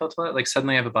something that I felt a lot. Like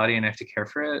suddenly I have a body and I have to care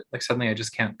for it. Like suddenly I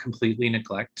just can't completely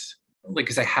neglect like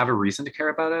because I have a reason to care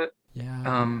about it.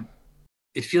 Yeah.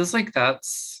 It feels like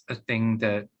that's a thing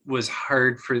that was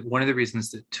hard for one of the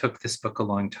reasons that took this book a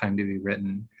long time to be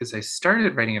written, because I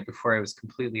started writing it before I was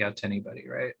completely out to anybody,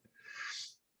 right?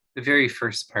 The very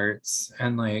first parts.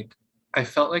 And like, I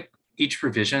felt like each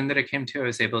revision that I came to, I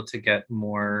was able to get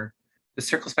more. This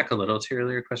circles back a little to your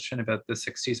earlier question about the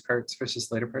 60s parts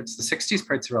versus later parts. The 60s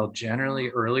parts are all generally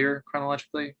earlier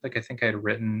chronologically. Like, I think I had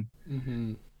written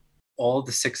all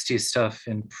the 60s stuff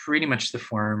in pretty much the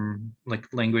form, like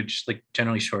language, like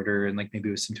generally shorter and like maybe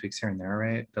with some tweaks here and there,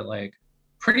 right? But like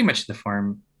pretty much the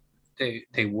form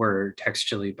they were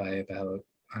textually by about,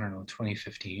 I don't know,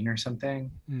 2015 or something.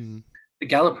 The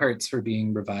Gala parts were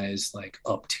being revised like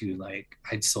up to like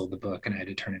I'd sold the book and I had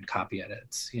to turn in copy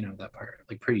edits, you know, that part,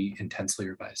 like pretty intensely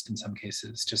revised in some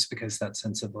cases, just because that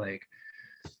sense of like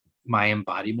my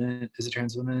embodiment as a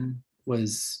trans woman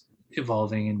was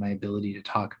evolving in my ability to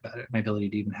talk about it, my ability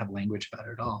to even have language about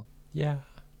it at all. Yeah.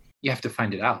 You have to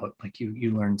find it out. Like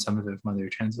you learn some of it from other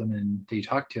trans women that you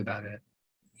talk to about it.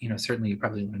 You know, certainly you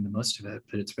probably learn the most of it,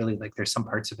 but it's really like there's some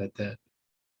parts of it that,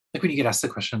 like when you get asked the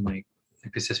question, like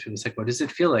this people, it's like, what does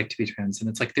it feel like to be trans? And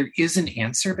it's like there is an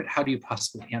answer, but how do you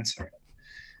possibly answer it?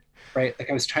 Right? Like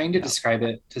I was trying to describe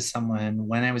it to someone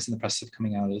when I was in the process of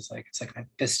coming out. It's like my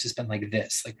fist has been like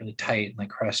this, like really tight and like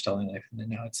crushed all my life, and then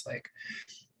now it's like.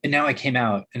 And now I came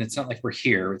out and it's not like we're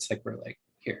here. It's like we're like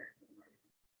here.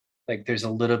 Like there's a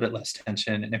little bit less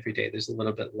tension, and every day there's a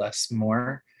little bit less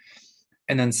more.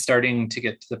 And then starting to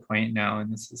get to the point now,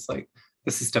 and this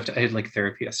is stuff I had like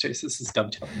therapy yesterday. So this is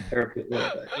dovetailing therapy a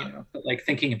little bit, you know, but like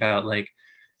thinking about like,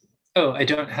 oh, I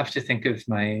don't have to think of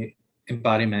my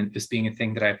embodiment as being a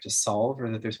thing that I have to solve, or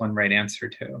that there's one right answer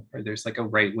to, or there's like a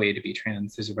right way to be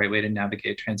trans. There's a right way to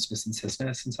navigate transness and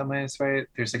cisness in some ways, right?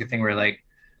 There's like a thing where like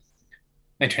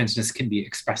my transness can be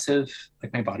expressive,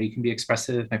 like my body can be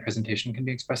expressive, my presentation can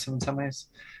be expressive in some ways.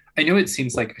 I know it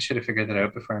seems like I should have figured that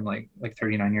out before I'm like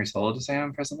 39 years old as I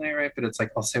am presently, right? But it's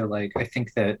like also like I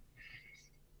think that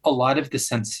a lot of the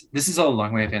sense, this is all a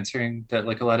long way of answering that,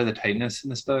 like a lot of the tightness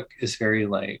in this book is very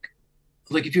like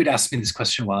if you had asked me this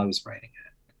question while I was writing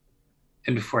it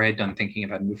and before I had done thinking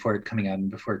about it, and before it coming out, and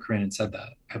before Corinne had said that,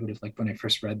 I would have like when I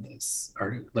first read this,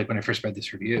 or like when I first read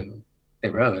this review they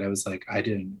wrote, I was like, I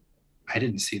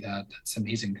didn't see that. That's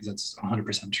amazing because that's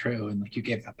 100% true. And like you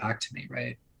gave that back to me,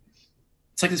 right?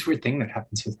 It's like this weird thing that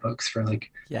happens with books where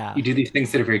like you do these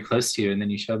things that are very close to you and then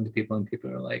you show them to people and people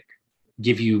are like,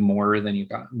 give you more than you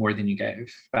got, more than you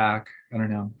gave back. I don't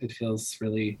know. It feels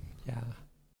really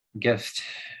gift.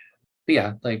 But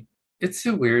yeah, like it's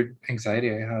a weird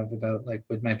anxiety I have about like,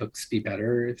 would my books be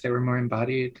better if they were more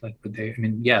embodied? Like, would they, I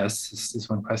mean, yes, this is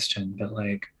one question, but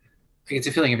like it's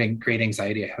a feeling of great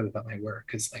anxiety I have about my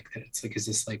work is like that it's like, is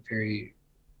this like very,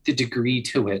 the degree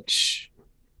to which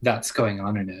that's going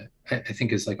on in it, I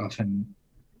think is like often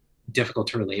difficult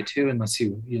to relate to unless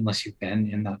you've been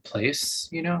in that place,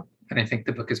 you know? And I think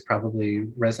the book is probably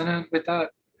resonant with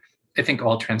that. I think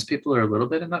all trans people are a little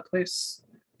bit in that place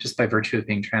just by virtue of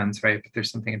being trans, right? But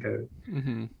there's something about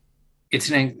Mm-hmm. it's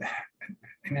an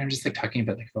I mean, I'm just like talking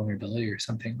about like vulnerability or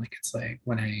something. Like it's like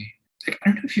when I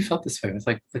don't know if you felt this way with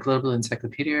like Global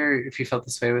Encyclopedia, or if you felt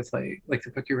this way with like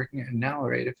the book you're working on now,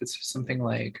 right? If it's just something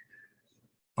like,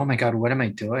 oh my God, what am I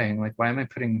doing? Like, why am I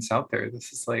putting this out there?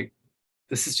 This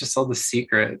is just all the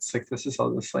secrets. Like this is all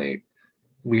this like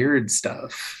weird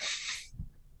stuff.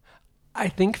 I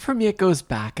think for me, it goes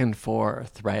back and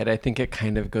forth, right? I think it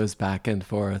kind of goes back and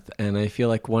forth. And I feel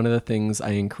like one of the things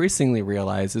I increasingly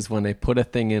realize is when I put a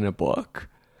thing in a book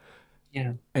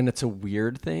Yeah. and it's a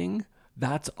weird thing,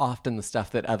 that's often the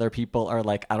stuff that other people are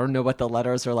like, I don't know what the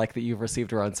letters are like that you've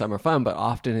received around Summer Fun, but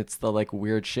often it's the like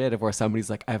weird shit of where somebody's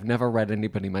like, I've never read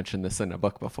anybody mention this in a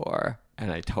book before.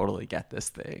 And I totally get this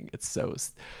thing. It's so,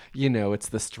 it's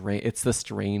the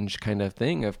strange kind of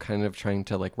thing of kind of trying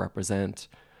to like represent,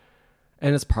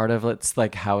 and it's part of it's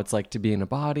like how it's like to be in a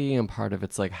body, and part of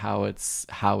it's like how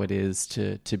it is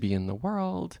to be in the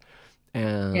world.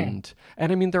 Yeah. And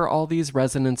I mean there are all these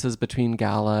resonances between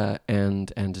Gala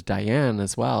and Diane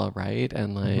as well, right?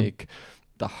 And Mm-hmm. like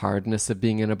the hardness of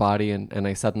being in a body, and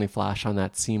I suddenly flash on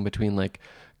that scene between like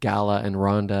Gala and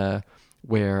Rhonda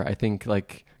where I think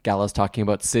like Gala's talking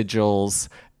about sigils,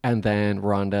 and then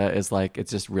Rhonda is like, it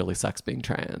just really sucks being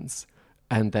trans.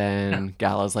 And Yeah. then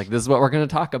Gala's like, this is what we're going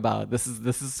to talk about. This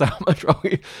is so much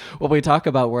what we talk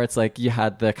about, where it's like you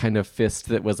had the kind of fist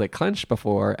that was like clenched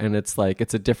before, and it's like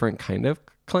it's a different kind of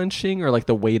clenching, or like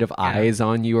the weight of Yeah. eyes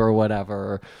on you or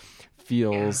whatever Yeah.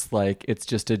 feels like it's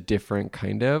just a different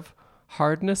kind of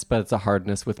hardness, but it's a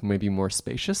hardness with maybe more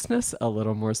spaciousness, a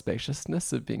little more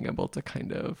spaciousness of being able to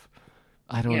kind of,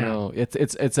 I don't Yeah. know.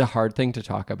 It's a hard thing to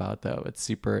talk about though. It's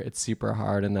super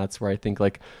hard, and that's where I think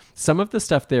like some of the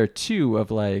stuff there too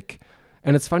of like,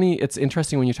 and it's funny, it's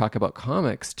interesting when you talk about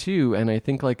comics too, and I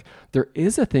think like there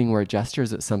is a thing where it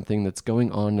gestures at something that's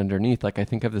going on underneath. Like I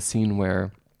think of the scene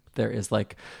where there is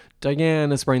like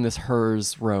Diane is wearing this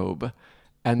hers robe,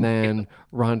 and Yeah. then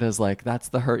Rhonda's like, that's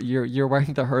the her you're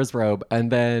wearing the hers robe,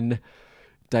 and then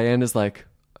Diane is like,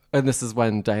 and this is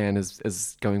when Diane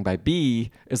is going by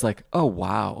B, is like, oh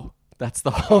wow. That's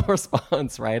the whole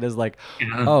response, right? Is like,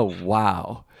 Yeah. oh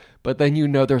wow. But then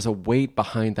there's a weight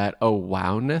behind that oh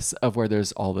wowness of where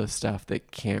there's all this stuff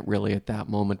that can't really at that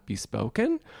moment be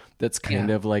spoken. That's kind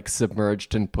Yeah. of like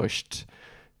submerged and pushed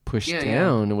Yeah. Yeah.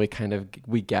 down, and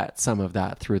we get some of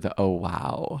that through the oh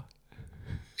wow.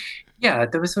 Yeah.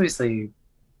 There was always like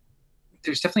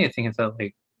there's definitely a thing about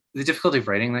like the difficulty of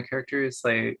writing that character is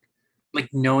like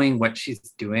knowing what she's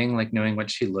doing, like knowing what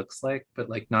she looks like, but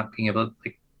like not being able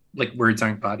to like words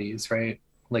aren't bodies, right?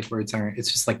 Like words aren't,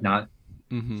 it's just like not,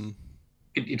 Mm-hmm.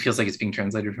 it feels like it's being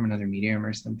translated from another medium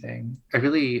or something. I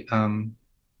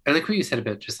like what you said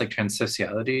about just like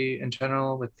transsociality in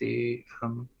general with the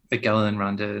like Ella and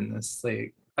Rhonda and this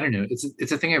like I don't know,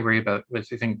 it's a thing I worry about with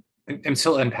I think I'm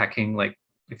still unpacking like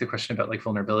the question about like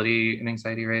vulnerability and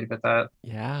anxiety, right? About that.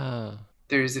 Yeah.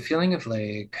 There's a feeling of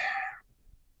like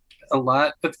a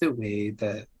lot of the way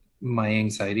that my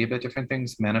anxiety about different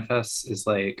things manifests is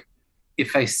like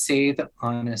if I say the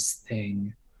honest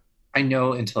thing, I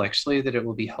know intellectually that it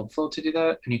will be helpful to do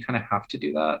that, and you kind of have to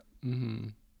do that. Mm-hmm.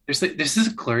 There's like this is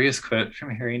a glorious quote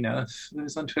from Harry Neff. It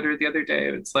was on Twitter the other day.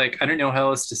 It's like I don't know how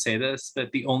else to say this,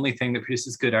 but the only thing that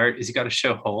produces good art is you got to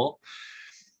show whole.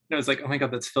 And I was like, oh my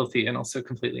god, that's filthy and also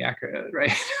completely accurate, right?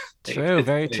 like True, it's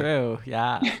very like, true.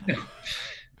 Yeah.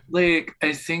 like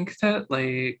I think that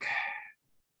like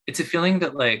it's a feeling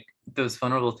that like those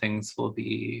vulnerable things will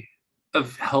be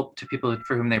of help to people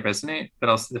for whom they resonate, but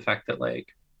also the fact that like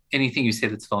anything you say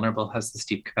that's vulnerable has this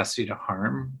deep capacity to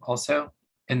harm also.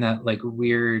 And that like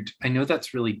weird, I know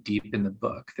that's really deep in the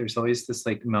book. There's always this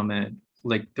like moment,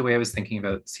 like the way I was thinking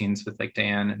about scenes with like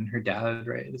Diane and her dad,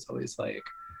 right? It's always like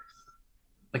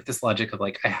this logic of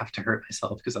like I have to hurt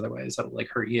myself because otherwise I will like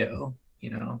hurt you, you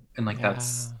know? And like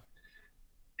that's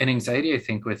Yeah. an anxiety I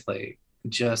think with like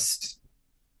just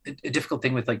a difficult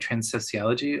thing with like trans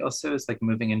sociology also is like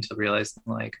moving into realizing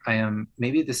like I am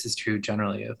maybe this is true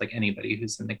generally of like anybody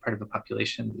who's in like part of a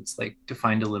population that's like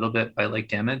defined a little bit by like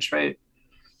damage, right?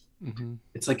 Mm-hmm.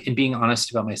 It's like in being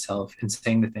honest about myself and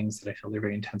saying the things that I feel are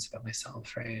very intense about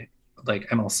myself, right? Like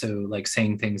I'm also like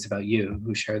saying things about you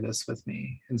who share this with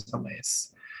me in some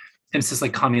ways. And it's this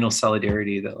like communal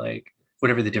solidarity that like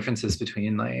whatever the differences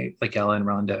between like Ella and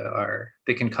Rhonda are,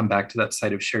 they can come back to that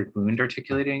side of shared wound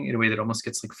articulating in a way that almost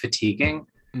gets like fatiguing.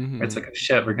 Where it's Mm-hmm. like, oh,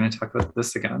 shit, we're going to talk about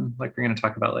this again. Like we're going to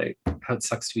talk about like how it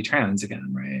sucks to be trans again,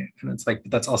 right? And it's like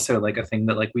that's also like a thing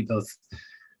that like we both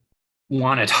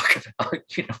want to talk about.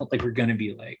 You know, like we're going to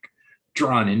be like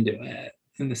drawn into it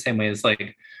in the same way as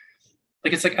like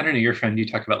like it's like, I don't know, your friend you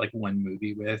talk about like one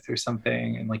movie with or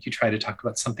something, and like you try to talk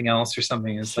about something else or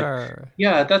something. It's like, Sure.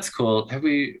 yeah, that's cool. Have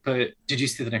we, but did you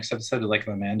see the next episode of like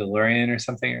The Mandalorian or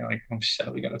something? You're like, oh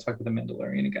shit, we gotta talk about The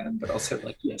Mandalorian again. But also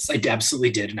like, yes, I absolutely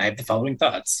did, and I have the following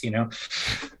thoughts, you know?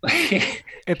 Like,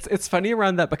 It's funny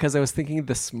around that because I was thinking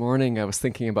this morning. I was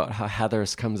thinking about how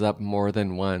Heather's comes up more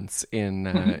than once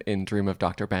in Dream of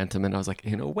Dr. Bantam, and I was like,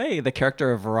 in a way, the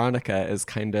character of Veronica is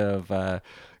kind of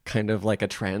like a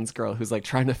trans girl who's like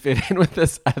trying to fit in with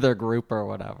this other group or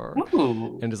whatever,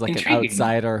 ooh, and is like an intriguing.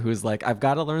 outsider who's like, I've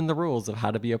got to learn the rules of how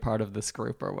to be a part of this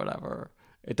group or whatever.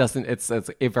 It doesn't. It's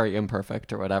very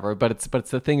imperfect or whatever. But it's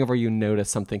the thing of where you notice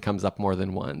something comes up more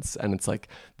than once, and it's like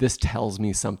this tells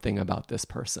me something about this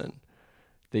person.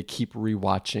 They keep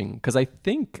rewatching because I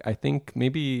think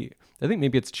maybe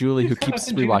it's Julie Who's who come up keeps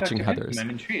in Dream of rewatching Dr. Bantam? Heather's. I'm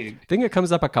intrigued. I think it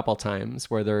comes up a couple times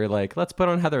where they're like, let's put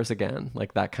on Heather's again,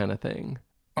 like that kind of thing.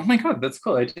 Oh my God, that's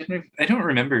cool. I don't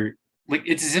remember. Like,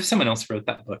 it's as if someone else wrote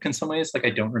that book in some ways. Like,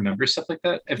 I don't remember stuff like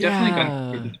that. I've definitely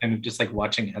gone through Yeah. the time of just like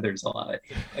watching Heather's a lot.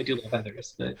 I do love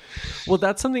Heather's, but Well,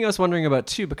 that's something I was wondering about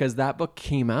too, because that book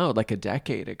came out like a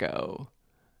decade ago,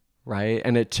 right?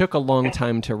 And it took a long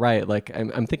time to write. Like,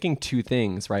 I'm thinking two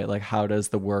things, right? Like, how does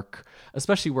the work,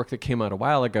 especially work that came out a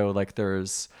while ago, like there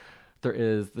is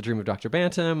The Dream of Dr.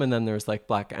 Bantam, and then there's like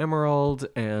Black Emerald,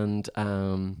 and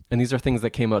these are things that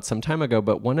came out some time ago.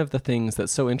 But one of the things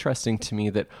that's so interesting to me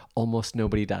that almost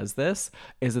nobody does this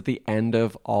is at the end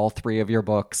of all three of your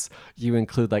books, you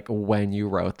include like when you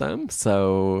wrote them.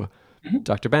 So Mhm.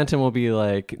 Dr. Bantam will be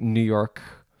like New York,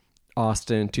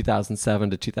 Austin,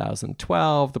 2007 to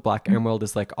 2012. The Black Emerald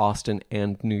is like Austin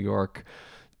and New York,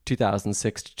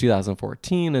 2006 to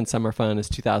 2014, and Summer Fun is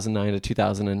 2009 to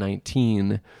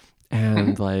 2019.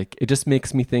 And Mhm. like it just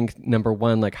makes me think, number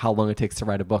one, like how long it takes to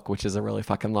write a book, which is a really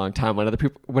fucking long time.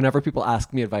 Whenever people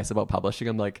ask me advice about publishing,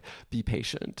 I'm like, be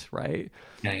patient, right?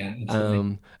 Yeah, yeah,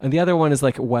 absolutely. And the other one is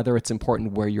like whether it's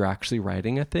important where you're actually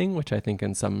writing a thing, which I think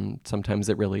in sometimes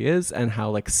it really is, and how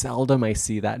like seldom I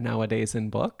see that nowadays in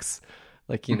books.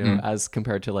 Like, Hmm. as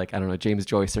compared to like, I don't know, James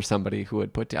Joyce or somebody who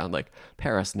would put down like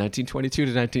Paris, 1922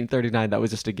 to 1939. That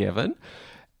was just a given.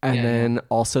 And Yeah, yeah. then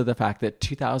also the fact that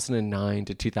 2009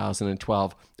 to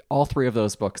 2012, all three of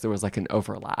those books, there was like an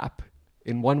overlap.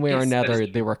 In one way or Yes, that is another,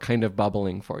 they true. were kind of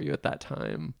bubbling for you at that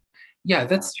time. Yeah,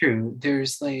 that's true.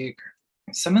 There's like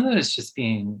some of that is just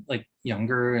being like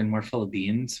younger and more full of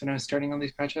beans when I was starting on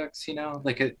these projects, you know?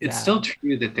 Like it's still Yeah.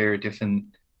 true that there are different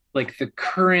like the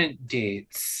current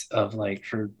dates of like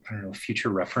for I don't know, future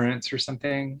reference or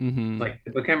something. Mm-hmm. Like the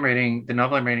book I'm writing, the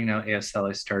novel I'm writing now, ASL,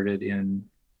 I started in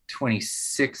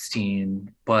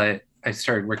 2016, but I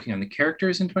started working on the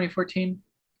characters in 2014.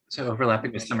 So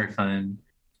overlapping with Summer Fun.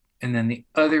 And then the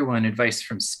other one, Advice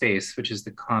from Space, which is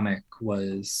the comic,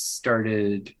 was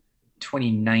started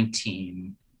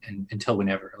 2019 and until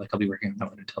whenever. Like I'll be working on that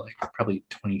one until like probably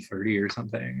 2030 or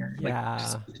something, or like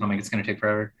just Yeah. the comic it's gonna take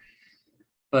forever.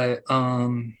 But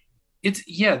it's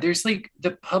yeah, there's like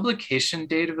the publication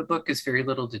date of a book is very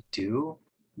little to do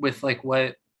with like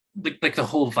what like the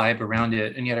whole vibe around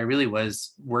it. And yet I really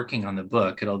was working on the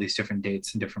book at all these different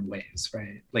dates in different ways,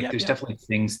 right? Like Yep. there's Yep. definitely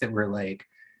things that were like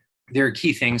there are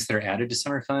key things that are added to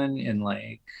Summer Fun in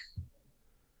like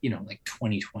like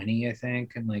 2020 I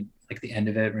think, and like the end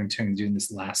of it where I'm doing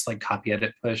this last like copy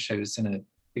edit push. I was in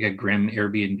a grim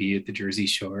Airbnb at the Jersey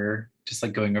Shore, just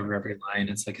like going over every line.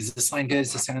 It's like, is this line good?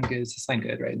 Is this sound good? Is this line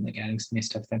good? Right, and like adding some new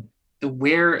stuff. Then the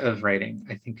where of writing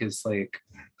I think is like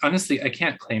honestly I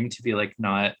can't claim to be like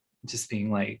not just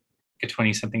being like a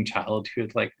 20 something child who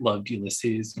had like loved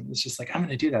Ulysses and was just like I'm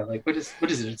gonna do that. Like what is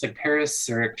it? It's like Paris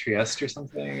or Trieste or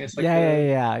something. It's like Yeah. Yeah. the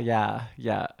Yeah. Yeah.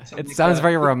 Yeah. something It like sounds that.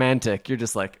 very romantic. You're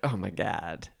just like, oh my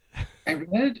God. I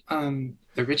read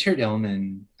the Richard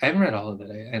Ellman. I haven't read all of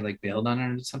it. I like bailed on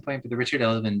it at some point, but the Richard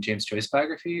Ellman James Joyce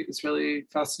biography is really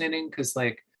fascinating because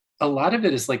like a lot of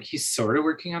it is like he's sort of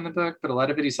working on the book, but a lot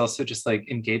of it he's also just like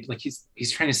engaged. Like he's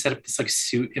trying to set up this like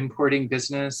suit importing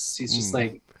business. He's just Mm,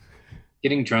 like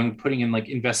getting drunk, putting in like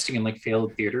investing in like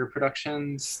failed theater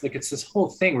productions. Like it's this whole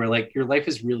thing where like your life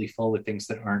is really full with things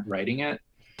that aren't writing it.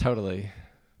 totally.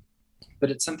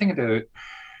 But it's something about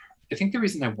I think the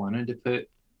reason I wanted to put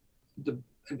the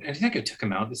I think I took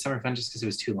him out this summer fun just because it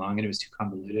was too long and it was too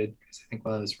convoluted. Because I think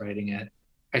while I was writing it,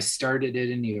 I started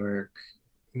it in New York,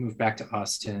 moved back to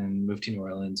Austin, moved to New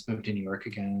Orleans, moved to New York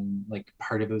again. Like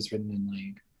part of it was written in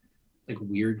like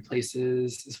weird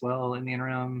places as well in the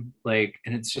interim. Like,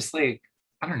 and it's just like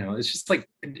I don't know. It's just like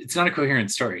it's not a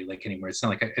coherent story like anymore. It's not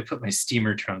like I put my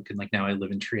steamer trunk and like now I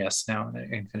live in Trieste now and I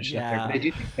can finish it up there. But I Yeah.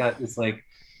 do think that is like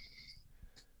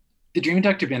The Dream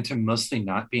Doctor Banter mostly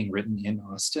not being written in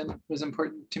Austin was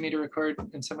important to me to record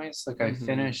in some ways. Like I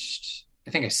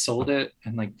think I sold it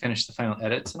and like finished the final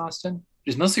edits in Austin. It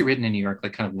was mostly written in New York,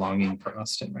 like kind of longing for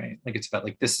Austin, right? Like it's about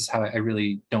like, this is how I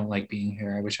really don't like being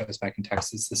here. I wish I was back in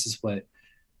Texas. This is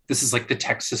like the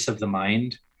Texas of the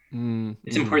mind.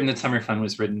 It's important that Summer Fun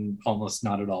was written almost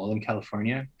not at all in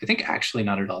California. I think actually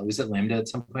not at all. It was at Lambda at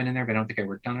some point in there, but I don't think I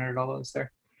worked on it at all while I was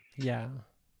there. Yeah.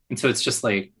 And so it's just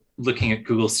like looking at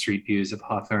Google Street Views of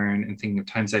Hawthorne and thinking of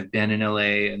times I've been in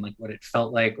LA and like what it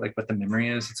felt like what the memory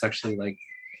is. It's actually like,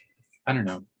 I don't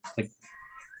know, like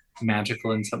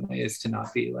magical in some ways to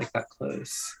not be like that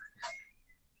close.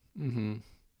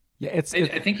 Yeah, I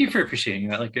thank you for appreciating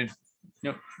that. Like,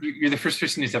 you're the first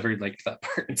person who's ever liked that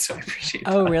part, so I appreciate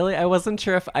that. Oh, really? I wasn't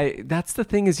sure if that's the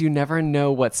thing, is you never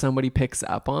know what somebody picks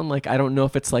up on. Like, I don't know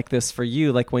if it's like this for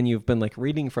you, like when you've been like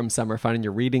reading from Summer Fun and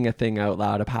you're reading a thing out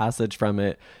loud, a passage from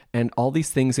it, and all these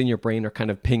things in your brain are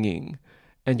kind of pinging.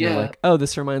 And you're like, oh,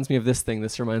 this reminds me of this thing.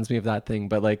 This reminds me of that thing.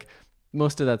 But like,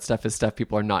 most of that stuff is stuff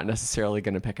people are not necessarily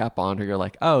going to pick up on, or you're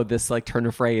like, oh, this like turn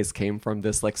of phrase came from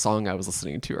this like song I was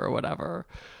listening to or whatever,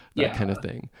 that kind of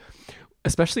thing.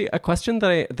 Especially a question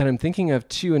that I'm thinking of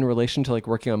too in relation to like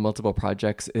working on multiple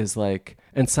projects is like,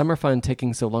 and Summer Fun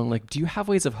taking so long, like, do you have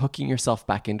ways of hooking yourself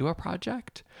back into a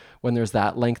project when there's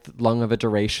that long of a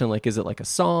duration? Like, is it like a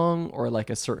song or like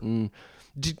a certain,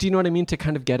 do you know what I mean? To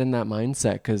kind of get in that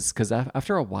mindset. Cause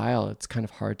after a while, it's kind of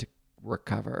hard to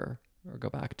recover or go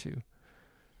back to.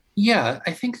 Yeah,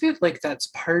 I think that like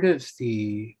that's part of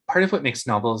what makes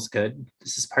novels good.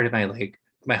 This is part of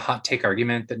my hot take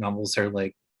argument that novels are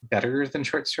like better than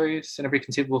short stories in every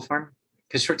conceivable form.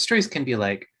 Because short stories can be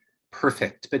like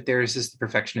perfect, but theirs is the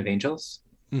perfection of angels.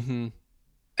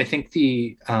 I think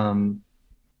a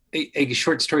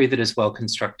short story that is well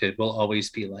constructed will always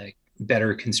be like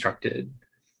better constructed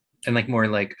and like more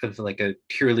like of like a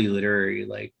purely literary,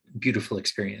 like beautiful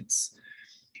experience.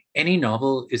 Any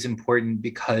novel is important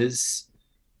because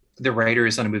the writer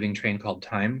is on a moving train called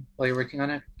time while you're working on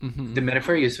it. The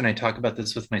metaphor I use when I talk about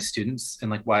this with my students and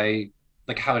like why,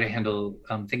 like how to handle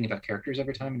thinking about characters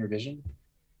over time in revision,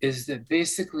 is that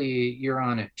basically you're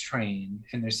on a train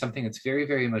and there's something that's very,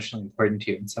 very emotionally important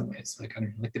to you in some ways. Like, I don't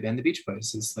know, like the band The Beach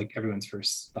Boys is like everyone's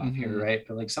first thought here, right?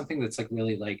 But like something that's like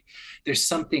really like, there's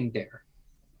something there.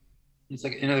 It's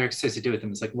like another exercise to do with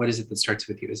them is like, what is it that starts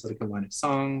with you? Is it like a line of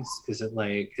songs? Is it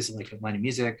like a line of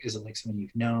music? Is it like someone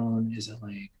you've known? Is it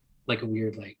like a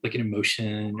weird like an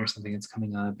emotion or something that's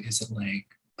coming up? Is it like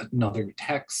another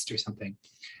text or something?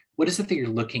 What is it that you're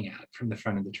looking at from the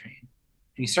front of the train?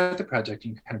 And you start the project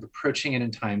and you're kind of approaching it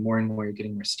in time more and more, you're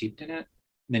getting more steeped in it.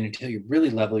 And then until you're really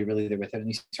level, you're really there with it, and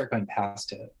you start going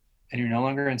past it and you're no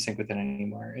longer in sync with it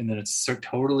anymore. And then it's so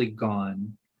totally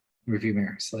gone in review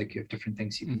mirrors. So like you have different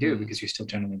things you can do because you're still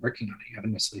generally working on it. You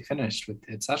haven't necessarily finished with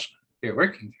the session you're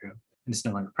working through, and it's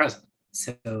no longer present.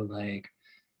 So like,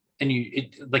 and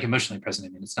like emotionally present. I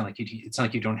mean, it's not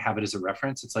like you don't have it as a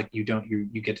reference. It's like you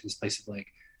get to this place of like,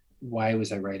 why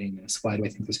was I writing this? Why do I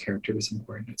think this character was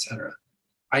important, etc.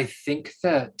 I think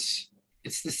that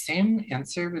it's the same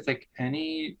answer with like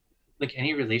any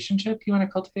relationship you want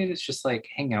to cultivate. It's just like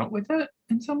hang out with it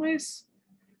in some ways.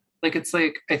 Like it's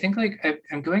like I think like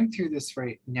I'm going through this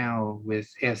right now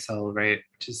with ASL, right,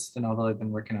 which is the novel I've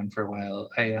been working on for a while.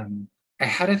 I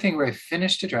had a thing where I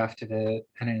finished a draft of it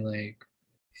and I like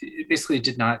it basically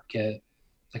did not get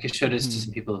like I showed it to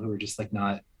some people who were just like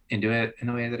not into it in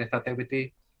the way that I thought they would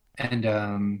be. And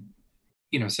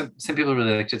some people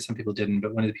really liked it, some people didn't,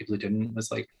 but one of the people who didn't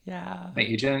was like my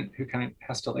agent, who kind of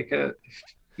has to like it,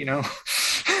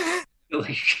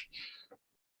 like.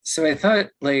 So I thought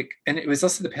like, and it was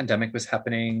also the pandemic was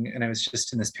happening, and I was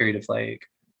just in this period of like,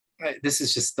 this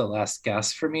is just the last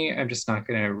gasp for me. I'm just not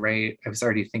going to write. I was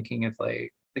already thinking of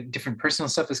like different personal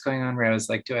stuff is going on where I was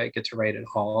like, do I get to write at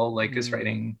all? Like, is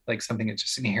writing like something that's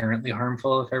just inherently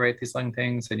harmful if I write these long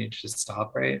things? I need to just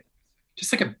stop, right?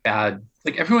 Just like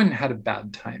like everyone had a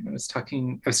bad time. I was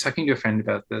talking to a friend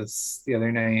about this the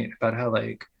other night about how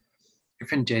like your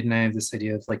friend Jade and I have this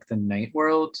idea of like the night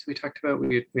world. We talked about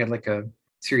we had like a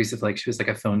series of like she was like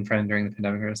a phone friend during the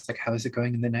pandemic. It's like, how is it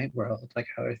going in the night world? Like,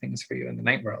 how are things for you in the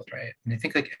night world, right? And I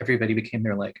think like everybody became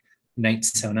their like night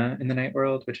sona in the night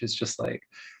world, which is just like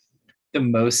the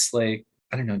most like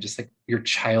I don't know, just like your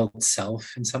child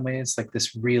self in some ways, like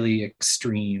this really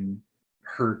extreme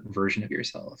hurt version of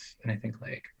yourself. And I think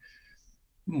like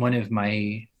one of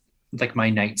my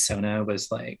night sona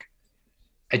was like,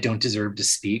 I don't deserve to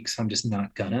speak, so I'm just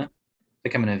not gonna.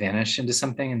 Like I'm gonna vanish into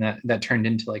something, and that turned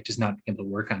into like just not being able to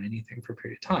work on anything for a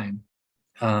period of time.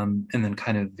 And then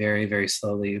kind of very, very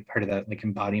slowly, part of that like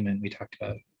embodiment we talked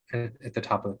about at the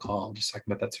top of the call, just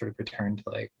talking about that sort of return to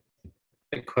like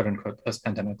quote unquote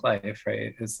post-pandemic life,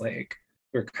 right? Is like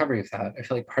the recovery of that. I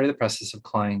feel like part of the process of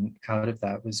clawing out of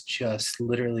that was just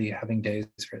literally having days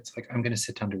where it's like, I'm going to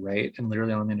sit down to write, and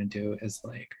literally all I'm going to do is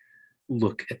like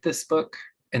look at this book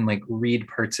and like read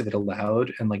parts of it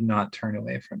aloud and like not turn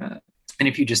away from it. And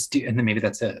if you just do, and then maybe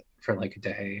that's it for like a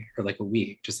day or like a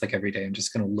week, just like every day, I'm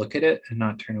just going to look at it and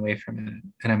not turn away from it.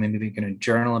 And I'm maybe going to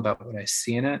journal about what I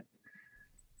see in it.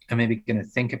 I'm maybe going to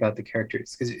think about the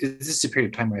characters, because this is a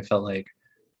period of time where I felt like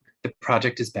the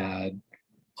project is bad.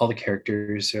 All the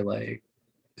characters are like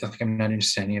I'm not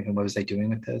understanding of them. What was I doing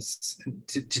with this? And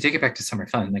to take it back to summer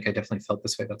fun, like I definitely felt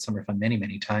this way about summer fun many,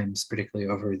 many times, particularly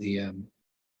over the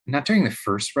not during the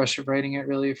first rush of writing it,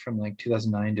 really from like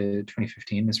 2009 to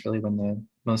 2015 is really when the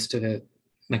most of it,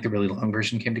 like the really long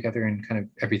version, came together, and kind of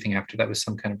everything after that was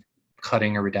some kind of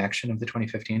cutting or redaction of the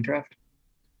 2015 draft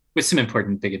with some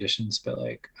important big additions. But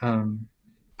like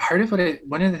part of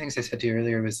one of the things I said to you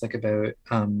earlier was like about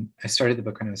I started the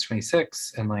book when I was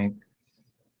 26, and like,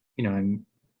 you know, I'm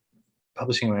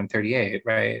publishing when I'm 38,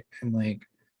 right? And like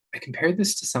I compared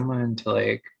this to someone to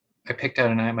like I picked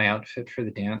out my outfit for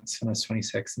the dance when I was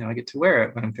 26. Now I get to wear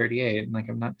it when I'm 38, and like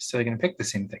I'm not necessarily going to pick the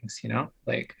same things, you know?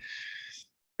 Like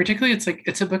particularly, it's like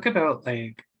it's a book about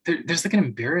like there's like an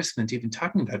embarrassment even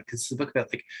talking about it, because it's a book about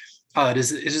like it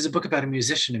is a book about a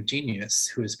musician of genius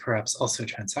who is perhaps also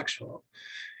transsexual,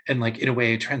 and like in a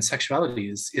way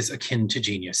transsexuality is akin to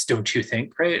genius, don't you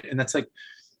think, right? And that's like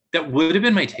that would have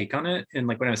been my take on it in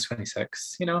like when I was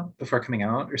 26, you know, before coming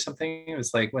out or something. It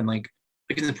was like when like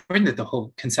it's important that the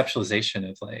whole conceptualization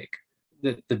of like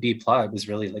the B plot was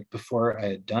really like before I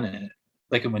had done it.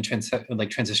 Like when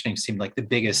transitioning seemed like the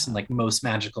biggest and like most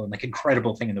magical and like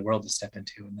incredible thing in the world to step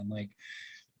into. And then like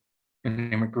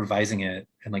and I'm revising it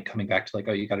and like coming back to like,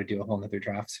 oh, you got to do a whole nother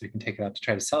draft so we can take it out to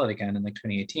try to sell it again in like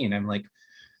 2018. I'm like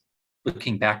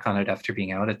looking back on it after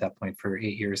being out at that point for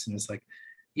 8 years, and it's like,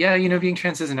 yeah, you know, being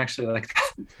trans isn't actually like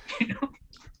that, you know,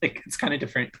 like it's kind of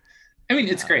different. I mean,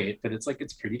 it's great, but it's like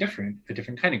it's pretty different, a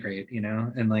different kind of great, you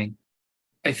know. And like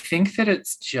I think that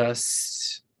it's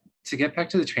just, to get back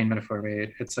to the train metaphor,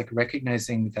 right? It's like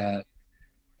recognizing that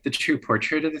the true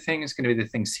portrait of the thing is going to be the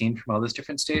thing seen from all those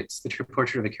different states. The true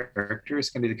portrait of a character is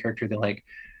going to be the character that, like,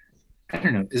 I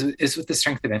don't know, is with the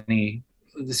strength of any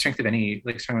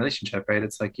like strong relationship, right?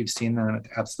 It's like you've seen them at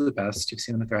their absolute best, you've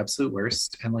seen them at their absolute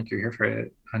worst, and like you're here for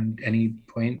it on any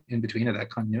point in between of that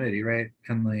continuity, right?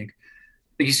 And like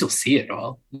you still see it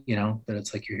all, you know, but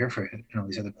it's like you're here for it in all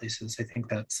these other places. I think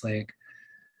that's like,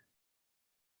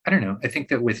 I don't know. I think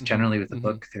that with generally with the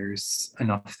book, there's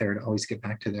enough there to always get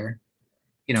back to there.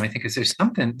 You know, I think there's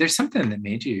something that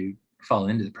made you fall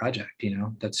into the project, you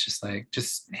know, that's just like,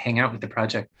 just hang out with the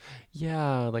project.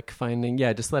 Yeah, like finding,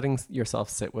 just letting yourself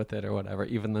sit with it or whatever,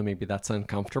 even though maybe that's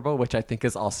uncomfortable, which I think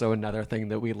is also another thing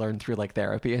that we learn through like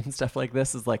therapy and stuff like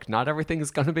this, is like not everything's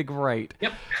going to be great.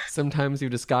 Yep. Sometimes you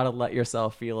just got to let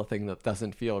yourself feel a thing that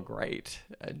doesn't feel great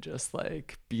and just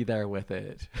like be there with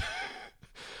it.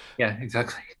 Yeah,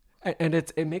 exactly. And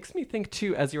it makes me think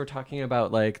too, as you were talking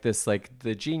about like this, like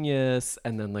the genius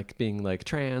and then like being like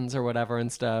trans or whatever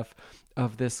and stuff,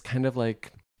 of this kind of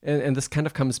like, and this kind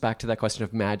of comes back to that question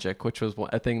of magic, which was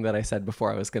a thing that I said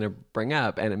before I was going to bring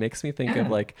up. And it makes me think of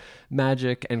like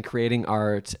magic and creating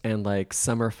art, and like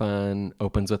summer fun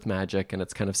opens with magic and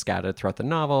it's kind of scattered throughout the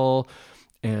novel.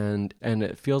 And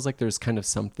it feels like there's kind of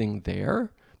something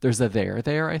there. There's a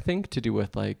there, I think, to do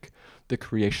with like the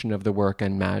creation of the work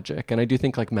and magic. And I do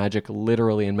think like magic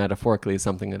literally and metaphorically is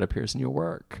something that appears in your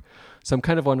work. So I'm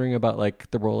kind of wondering about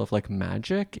like the role of like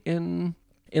magic in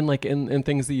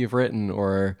things that you've written.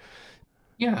 Or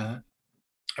Yeah,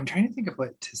 I'm trying to think of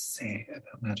what to say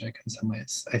about magic in some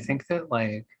ways. I think that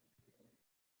like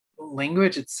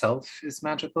language itself is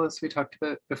magical, as we talked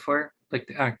about before. Like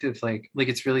the act of like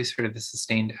it's really sort of the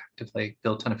sustained act of like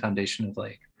built on a foundation of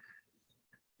like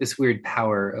this weird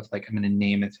power of like, I'm going to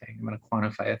name a thing, I'm going to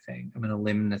quantify a thing, I'm going to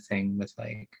limn a thing with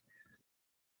like,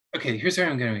 okay, here's where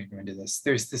I'm going to go into this.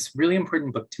 There's this really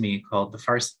important book to me called The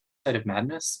Far Side of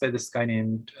Madness by this guy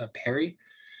named Perry.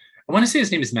 I want to say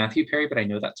his name is Matthew Perry, but I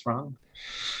know that's wrong.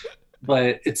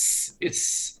 But it's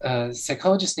a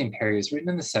psychologist named Perry. It was written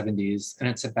in the 70s, and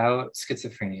it's about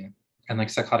schizophrenia and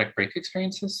like psychotic break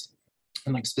experiences.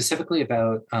 And like specifically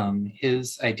about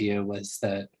his idea was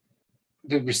that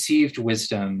the received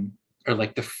wisdom, or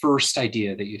like the first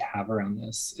idea that you'd have around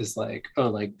this, is like, oh,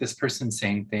 like this person's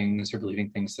saying things or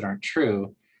believing things that aren't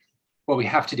true. What we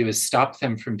have to do is stop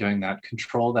them from doing that,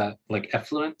 control that like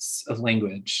effluence of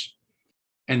language.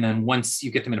 And then once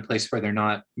you get them in a place where they're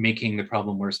not making the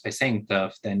problem worse by saying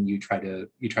stuff, then you try to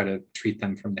treat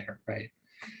them from there, right?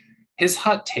 His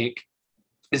hot take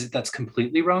is that that's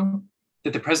completely wrong,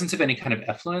 that the presence of any kind of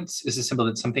effluence is a symbol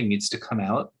that something needs to come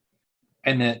out.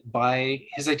 And that by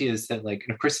his idea is that like,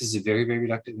 and of course this is a very, very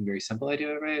reductive and very simple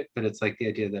idea, right? But it's like the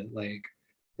idea that like,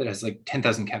 that has like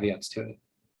 10,000 caveats to it.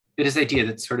 But his idea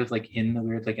that's sort of like in the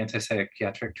weird like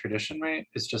anti-psychiatric tradition, right?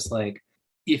 Is just like,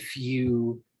 if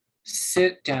you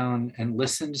sit down and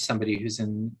listen to somebody who's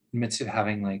in the midst of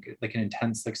having like an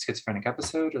intense like schizophrenic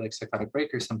episode or like psychotic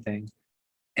break or something,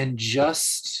 and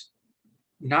just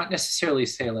not necessarily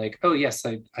say like, oh yes,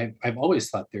 I've always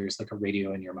thought there's like a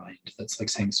radio in your mind that's like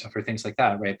saying stuff or things like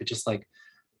that, right? But just like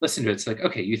listen to it. It's like,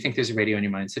 okay, you think there's a radio in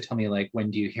your mind, so tell me like,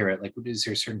 when do you hear it? Like, is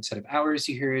there a certain set of hours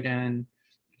you hear it in?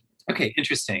 Okay,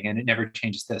 interesting. And it never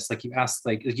changes this. Like you ask,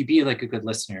 like you be like a good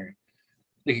listener,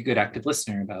 like a good active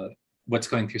listener about what's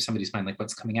going through somebody's mind, like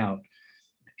what's coming out.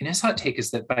 And his hot take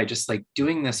is that by just like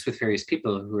doing this with various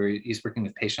people who are, he's working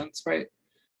with patients, right?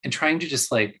 And trying to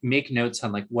just like make notes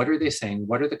on like, what are they saying?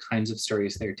 What are the kinds of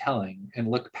stories they're telling? And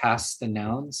look past the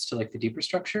nouns to like the deeper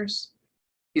structures.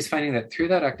 He's finding that through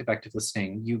that active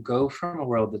listening, you go from a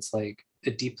world that's like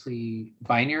a deeply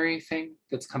binary thing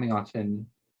that's coming off in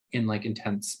like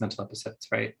intense mental episodes,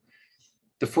 right?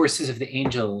 The forces of the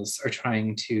angels are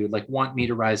trying to like want me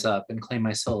to rise up and claim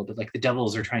my soul, but like the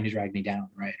devils are trying to drag me down,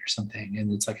 right? Or something.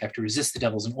 And it's like I have to resist the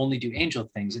devils and only do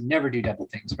angel things and never do devil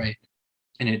things, right?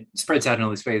 And it spreads out in all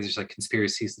these ways. There's like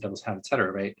conspiracies the devils have,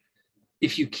 etc., right?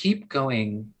 If you keep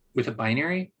going with a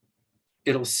binary,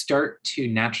 it'll start to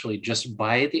naturally, just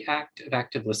by the act of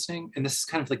active listening, and this is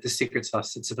kind of like the secret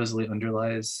sauce that supposedly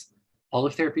underlies all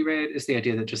of therapy, right? Is the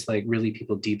idea that just like really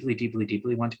people deeply, deeply,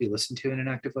 deeply want to be listened to in an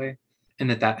active way, and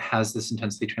that has this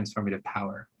intensely transformative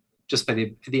power just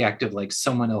by the act of like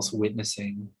someone else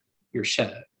witnessing your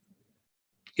shit.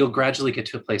 You'll gradually get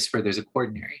to a place where there's a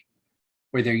coordinary,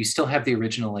 where there you still have the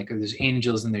original, like there's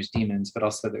angels and there's demons, but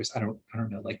also there's I don't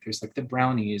know, like there's like the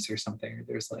brownies or something, or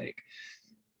there's like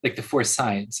the four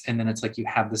sides, and then it's like you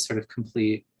have this sort of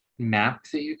complete map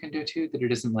that you can do to, that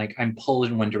it isn't like I'm pulled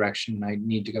in one direction and I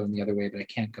need to go in the other way, but I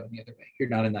can't go in the other way. You're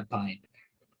not in that bind.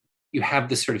 You have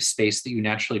this sort of space that you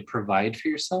naturally provide for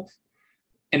yourself.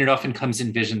 And it often comes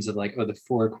in visions of like, oh, the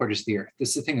four quarters of the earth. This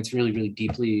is the thing that's really, really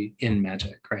deeply in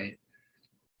magic, right?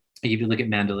 If you look at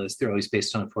mandalas, they're always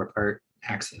based on a 4-part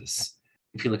axis.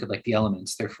 If you look at like the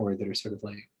elements, they're 4 that are sort of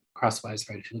like crosswise,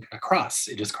 right? If you look at a cross,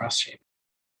 it is cross shaped.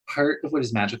 Part of what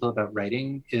is magical about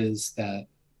writing is that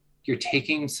you're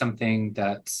taking something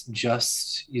that's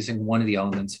just using one of the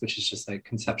elements, which is just like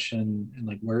conception and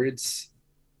like words,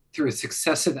 through a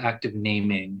successive act of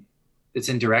naming that's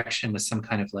in direction with some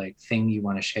kind of like thing you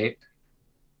want to shape.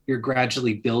 You're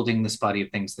gradually building this body of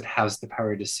things that has the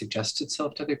power to suggest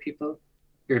itself to other people.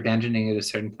 You're abandoning it at a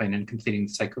certain point and completing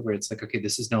the cycle where it's like, okay,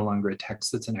 this is no longer a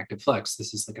text that's an active flux.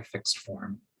 This is like a fixed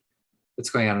form that's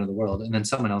going out into the world. And then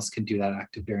someone else can do that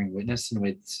act of bearing witness in a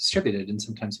way that's distributed, and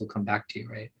sometimes will come back to you,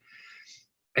 right?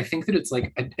 I think that it's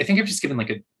like, I think I've just given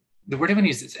like the word I want to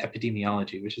use is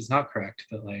epidemiology, which is not correct,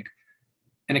 but like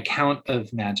an account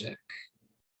of magic,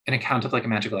 an account of like a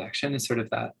magical action is sort of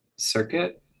that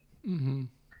circuit. Mm-hmm.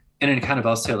 And an account of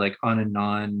also like on a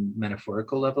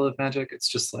non-metaphorical level of magic, it's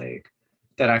just like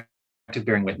that act of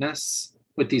bearing witness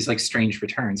with these like strange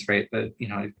returns, right? But, you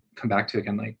know, I come back to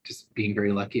again, like just being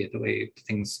very lucky at the way the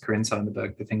things Corinne saw in the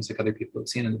book, the things like other people have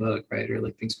seen in the book, right? Or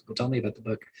like things people tell me about the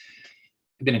book.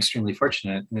 I've been extremely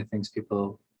fortunate in the things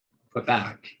people put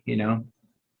back, you know?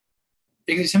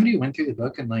 Like there's somebody who went through the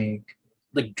book and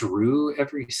like drew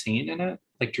every scene in it,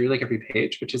 like drew like every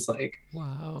page, which is like,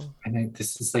 wow. And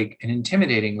this is like an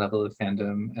intimidating level of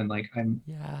fandom, and like I'm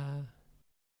a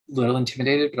little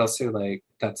intimidated, but also like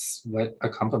that's what a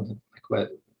compliment, like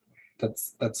what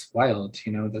that's wild,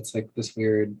 you know? That's like this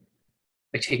weird,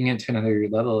 like taking it to another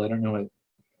level. I don't know what,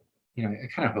 you know, I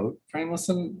kind of hope Brian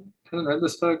Wilson hasn't read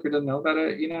this book or doesn't know about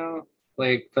it, you know?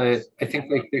 Like, but I think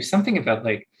like there's something about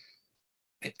like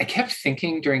I kept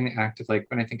thinking during the act of like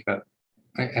when I think about,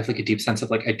 I have like a deep sense of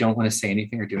like I don't want to say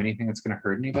anything or do anything that's going to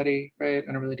hurt anybody, right?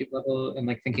 On a really deep level, and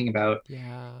like thinking about,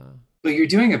 but you're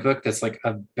doing a book that's like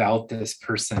about this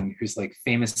person who's like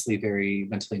famously very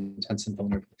mentally intense and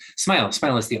vulnerable. Smile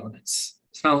is the elements.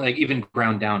 Smile, like even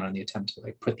ground down on the attempt to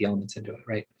like put the elements into it,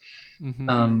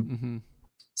 right?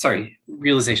 Sorry,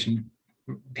 realization,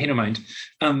 pain of mind.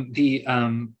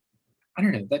 I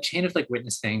don't know, that chain of like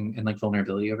witnessing and like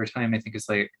vulnerability over time, I think is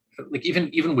like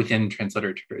even within trans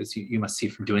literature, as you must see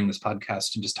from doing this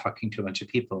podcast and just talking to a bunch of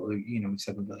people, you know, we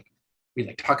said we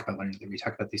like talk about one another, we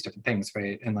talk about these different things,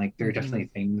 right? And like there are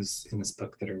definitely things in this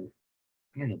book that are,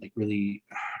 I don't know, like really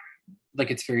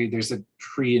like it's very, there's a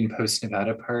pre and post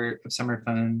Nevada part of Summer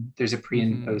Fun. There's a pre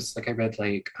and post, like I read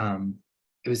like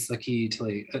I was lucky to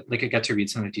like I got to read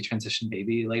some of Detransition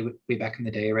Baby like way back in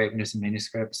the day, right, when it was in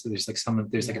manuscript. So there's like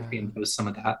there's like a Yeah. pre and post some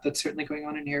of that that's certainly going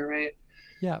on in here, right?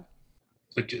 Yeah.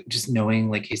 Like just knowing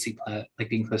like Casey Platt, like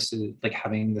being close to like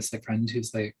having this like friend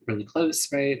who's like really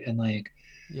close, right? And like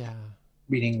Yeah.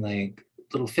 reading like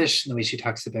Little Fish and the way she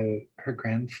talks about her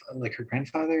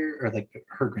grandfather or like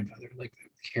her grandfather, like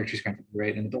the character's grandfather,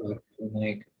 right, in the book. And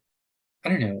like, I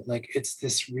don't know, like it's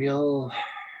this real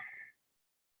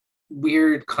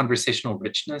weird conversational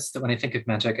richness that when I think of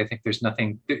magic, I think there's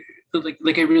nothing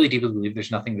like I really deeply believe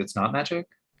there's nothing that's not magic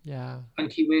Yeah. on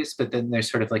Key Waste, but then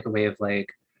there's sort of like a way of like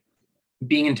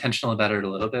being intentional about it a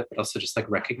little bit, but also just like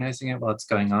recognizing it while it's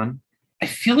going on. I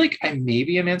feel like I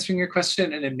maybe am answering your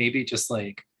question and it may be just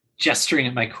like gesturing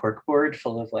at my corkboard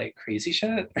full of like crazy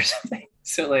shit or something.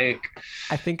 So like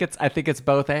I think it's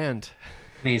both and.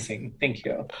 amazing. Thank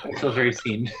you. I feel very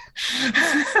seen.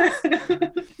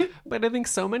 But I think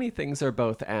so many things are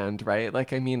both and, right?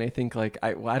 Like, I mean, I think like,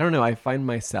 I don't know. I find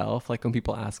myself like when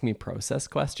people ask me process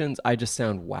questions, I just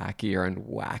sound wackier and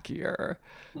wackier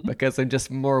because I'm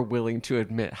just more willing to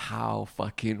admit how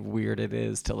fucking weird it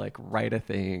is to like write a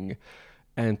thing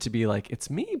and to be like, it's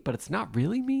me, but it's not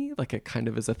really me. Like it kind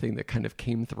of is a thing that kind of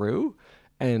came through.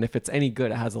 And if it's any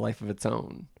good, it has a life of its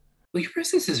own. Well, your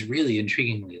process is really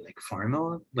intriguingly like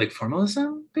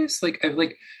formalism based. Like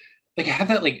I have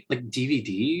that like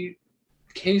DVD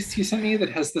case you sent me that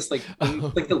has this like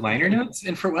the liner notes,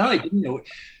 and for a while I didn't know.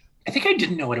 I think I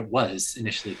didn't know what it was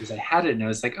initially because I had it and I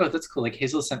was like, oh, that's cool. Like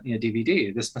Hazel sent me a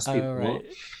DVD. This must be cool. Right.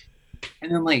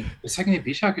 And then like I was talking to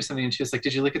B-Shock or something, and she was like,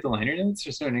 did you look at the liner notes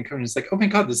or something? And it's like, oh my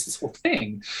god, this is this whole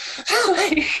thing.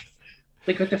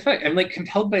 like what the fuck? I'm like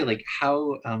compelled by like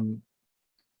how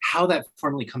that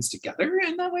formally comes together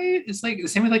in that way. It's like the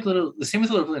same with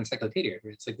Little Encyclopedia,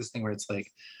 where it's like this thing where it's like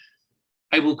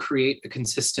I will create a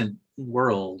consistent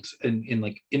world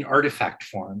in artifact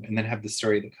form and then have the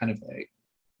story that kind of like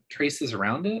traces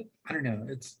around it. I don't know.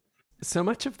 It's so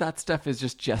much of that stuff is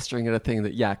just gesturing at a thing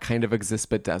that, yeah, kind of exists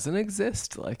but doesn't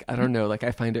exist. Like, I don't know. Like,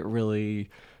 I find it really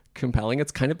compelling.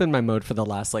 It's kind of been my mode for the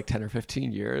last like 10 or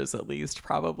 15 years, at least,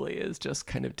 probably, is just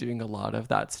kind of doing a lot of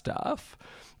that stuff.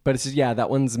 But it's just, yeah, that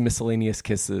one's Miscellaneous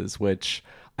Kisses, which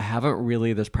I haven't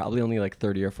really, there's probably only like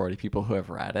 30 or 40 people who have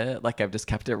read it. Like I've just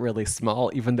kept it really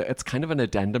small, even though it's kind of an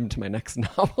addendum to my next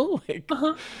novel. Like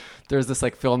there's this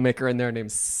like filmmaker in there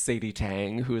named Sadie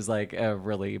Tang, who's like a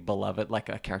really beloved, like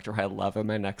a character I love in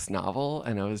my next novel.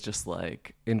 And I was just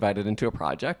like invited into a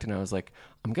project and I was like,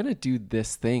 I'm going to do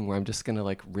this thing where I'm just going to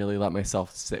like really let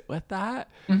myself sit with that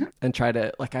and try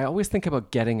to, like, I always think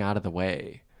about getting out of the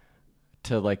way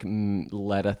to like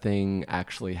let a thing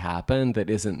actually happen that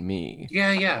isn't me. yeah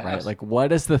Right. absolutely. Like what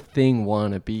does the thing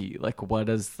want to be? Like what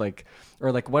does like,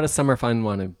 or like what does Summer Fun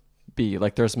want to be?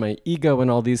 Like there's my ego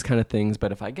and all these kind of things.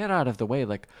 But if I get out of the way,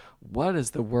 like what does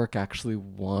the work actually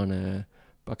want to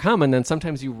become? And then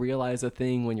sometimes you realize a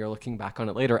thing when you're looking back on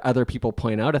it later, other people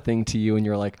point out a thing to you and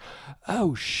you're like,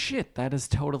 oh shit, that is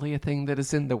totally a thing that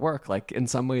is in the work. Like in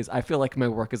some ways, I feel like my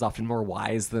work is often more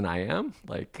wise than I am.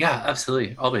 Like, Yeah,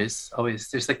 absolutely. Always.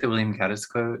 There's like the William Gaddis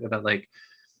quote about like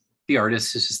the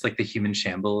artist is just like the human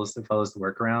shambles that follows the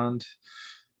work around.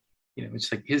 You know,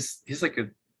 which like he's like a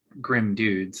grim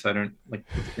dude, so I don't like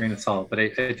with a grain of salt, but I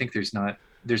think there's not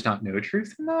no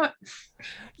truth in that.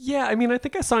 yeah, I mean, I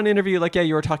think I saw an interview, like, yeah,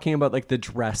 you were talking about like the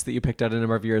dress that you picked out a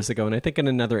number of years ago. And I think in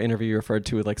another interview you referred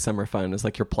to like Summer Fun as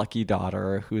like your plucky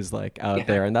daughter who's like out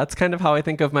there. And that's kind of how I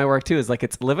think of my work too, is like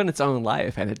it's living its own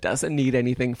life and it doesn't need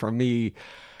anything from me.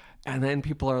 And then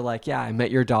people are like, yeah, I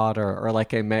met your daughter, or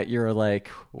like I met your like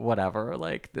whatever,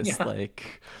 like this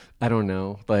like I don't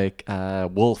know, like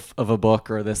wolf of a book,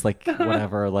 or this like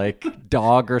whatever, like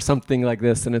dog or something like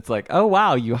this. And it's like, oh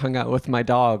wow, you hung out with my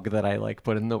dog that I like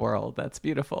put in the world. That's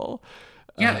beautiful.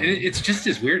 Yeah, it's just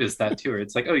as weird as that too. Where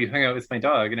it's like, oh, you hung out with my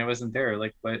dog and I wasn't there.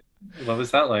 Like what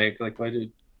was that like? Like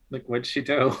what'd she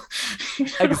do?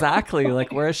 Exactly.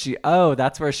 Like, where is she? Oh,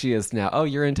 that's where she is now. Oh,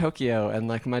 you're in Tokyo, and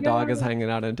like my dog is hanging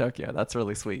out in Tokyo. That's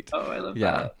really sweet. Oh, I love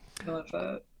that. I love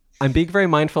that. I'm being very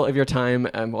mindful of your time.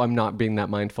 Well, I'm not being that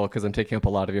mindful because I'm taking up a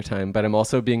lot of your time, but I'm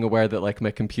also being aware that like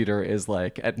my computer is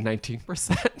like at 19%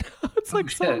 now. It's like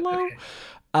so low.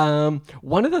 Okay.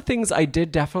 One of the things I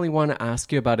did definitely want to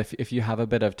ask you about, if you have a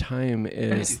bit of time,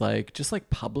 is like just like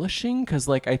publishing, because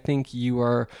like I think you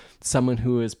are someone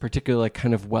who is particularly like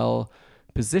kind of well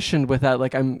positioned with that.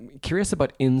 Like I'm curious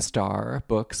about Instar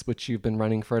Books, which you've been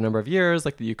running for a number of years,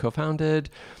 like that you co-founded,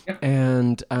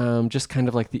 and just kind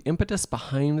of like the impetus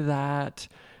behind that,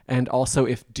 and also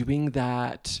if doing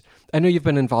that, I know you've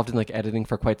been involved in like editing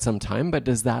for quite some time, but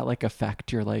does that like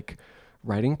affect your like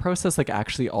writing process, like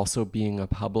actually also being a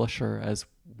publisher as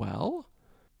well?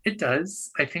 It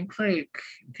does. I think like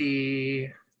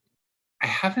I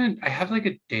have like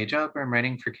a day job where I'm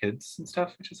writing for kids and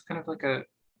stuff, which is kind of like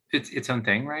its own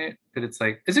thing, right? But it's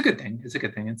like, it's a good thing. It's a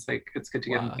good thing. It's like, it's good to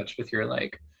get in Wow. touch with your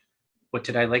like, what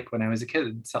did I like when I was a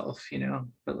kid self, you know?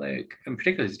 But like, and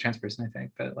particularly as a trans person, I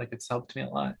think, but like it's helped me a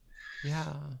lot.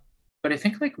 Yeah. But I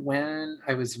think like when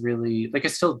I was really like, I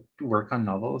still work on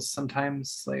novels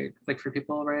sometimes, like for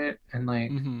people, right? And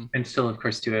like, Mm-hmm. and still of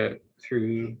course do it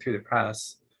through the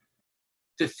press.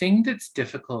 The thing that's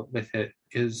difficult with it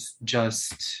is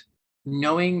just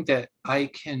knowing that I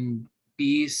can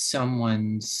be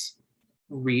someone's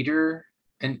reader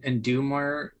and do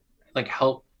more, like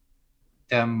help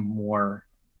them more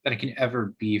than I can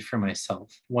ever be for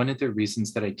myself. One of the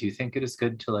reasons that I do think it is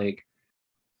good to like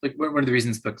one of the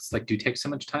reasons books like do take so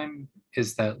much time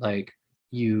is that like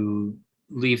you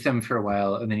leave them for a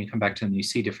while and then you come back to them and you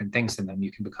see different things in them.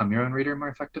 You can become your own reader more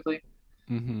effectively.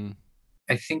 Mm-hmm.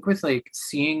 I think with like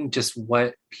seeing just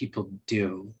what people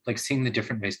do, like seeing the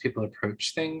different ways people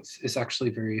approach things is actually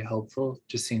very helpful.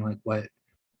 Just seeing like what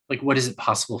is it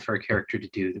possible for a character to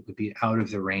do that would be out of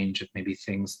the range of maybe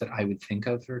things that I would think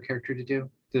of for a character to do.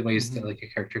 The ways that Mm-hmm. like a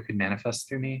character could manifest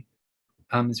through me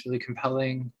is really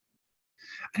compelling.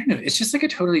 I don't know. It's just like a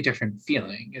totally different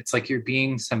feeling. It's like you're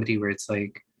being somebody where it's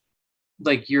like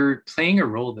you're playing a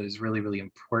role that is really, really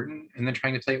important and then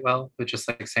trying to play it well, but just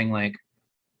like saying like,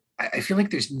 I feel like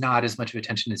there's not as much of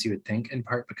attention as you would think, in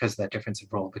part because of that difference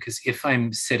of role. Because if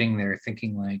I'm sitting there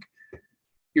thinking like,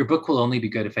 your book will only be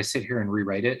good if I sit here and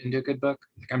rewrite it into a good book,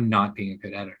 like I'm not being a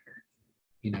good editor.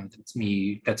 You know, that's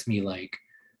me like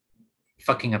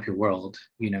fucking up your world,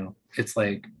 you know. It's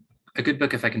like a good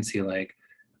book if I can see like,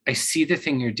 I see the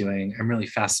thing you're doing, I'm really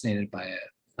fascinated by it.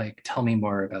 Like, tell me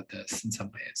more about this in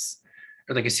some ways.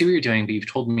 Or like I see what you're doing, but you've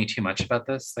told me too much about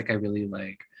this. Like I really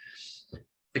like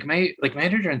my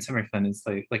editor in Summer Fun is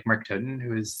like Mark Toden,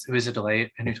 who is a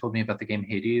delight and who told me about the game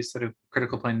Hades at a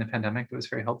critical point in the pandemic that was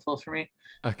very helpful for me.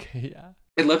 Okay, yeah.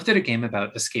 I love that a game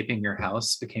about escaping your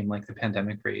house became like the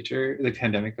pandemic rager, the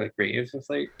pandemic like rave of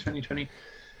like 2020.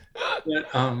 But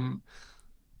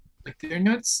like their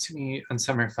notes to me on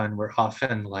Summer Fun were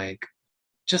often like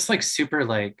just like super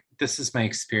like this is my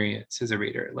experience as a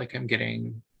reader. I'm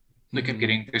Mm-hmm.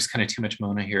 getting there's kind of too much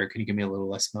Mona here. Can you give me a little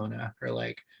less Mona? Or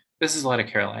like this is a lot of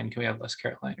Caroline. Can we have less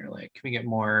Caroline? Or like can we get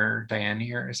more Diane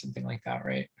here or something like that,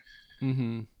 right?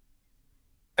 Mm-hmm.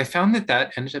 I found that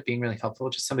that ended up being really helpful.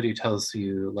 Just somebody who tells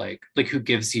you like who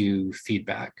gives you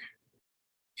feedback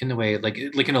in the way like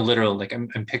in a literal like I'm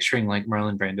picturing like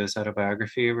Marlon Brando's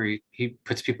autobiography where he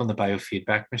puts people in the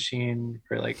biofeedback machine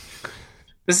for like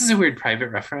this is a weird private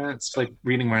reference to like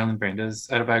reading Marlon Brando's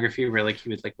autobiography where like he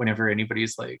would like whenever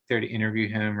anybody's like there to interview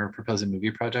him or propose a movie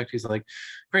project, he's like,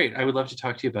 great, I would love to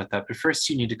talk to you about that. But first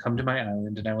you need to come to my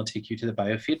island and I will take you to the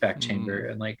biofeedback chamber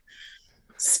Mm. and like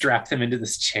strap them into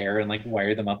this chair and like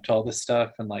wire them up to all this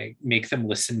stuff and like make them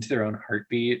listen to their own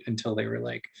heartbeat until they were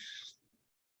like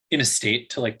in a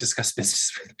state to like discuss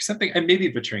business with or something. I may be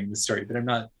butchering the story, but I'm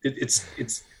not.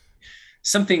 It's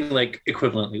something like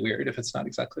equivalently weird if it's not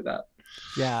exactly that.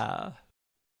 Yeah.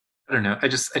 I don't know. I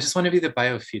just want to be the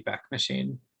biofeedback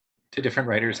machine to different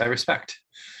writers I respect.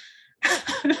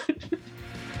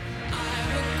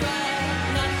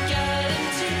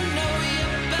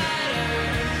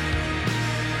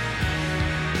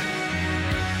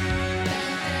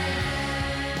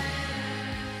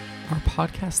 Our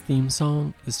podcast theme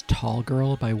song is Tall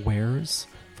Girl by Wares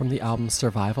from the album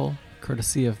Survival,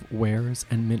 courtesy of Wares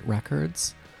and Mint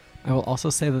Records. I will also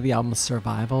say that the album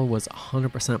Survival was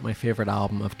 100% my favorite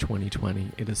album of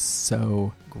 2020. It is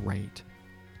so great.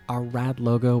 Our rad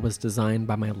logo was designed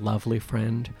by my lovely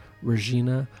friend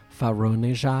Regina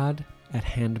Faronejad at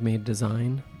Handmade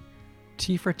Design.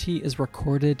 Tea for Tea is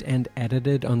recorded and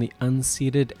edited on the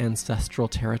unceded ancestral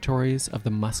territories of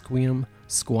the Musqueam,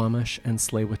 Squamish, and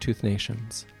Tsleil-Waututh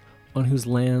nations, on whose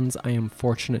lands I am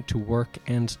fortunate to work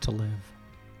and to live.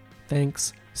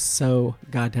 Thanks so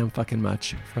goddamn fucking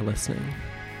much for listening.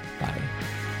 Bye.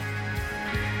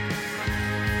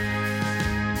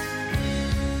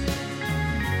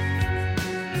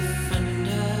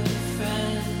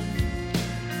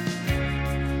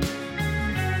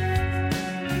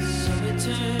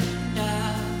 Turn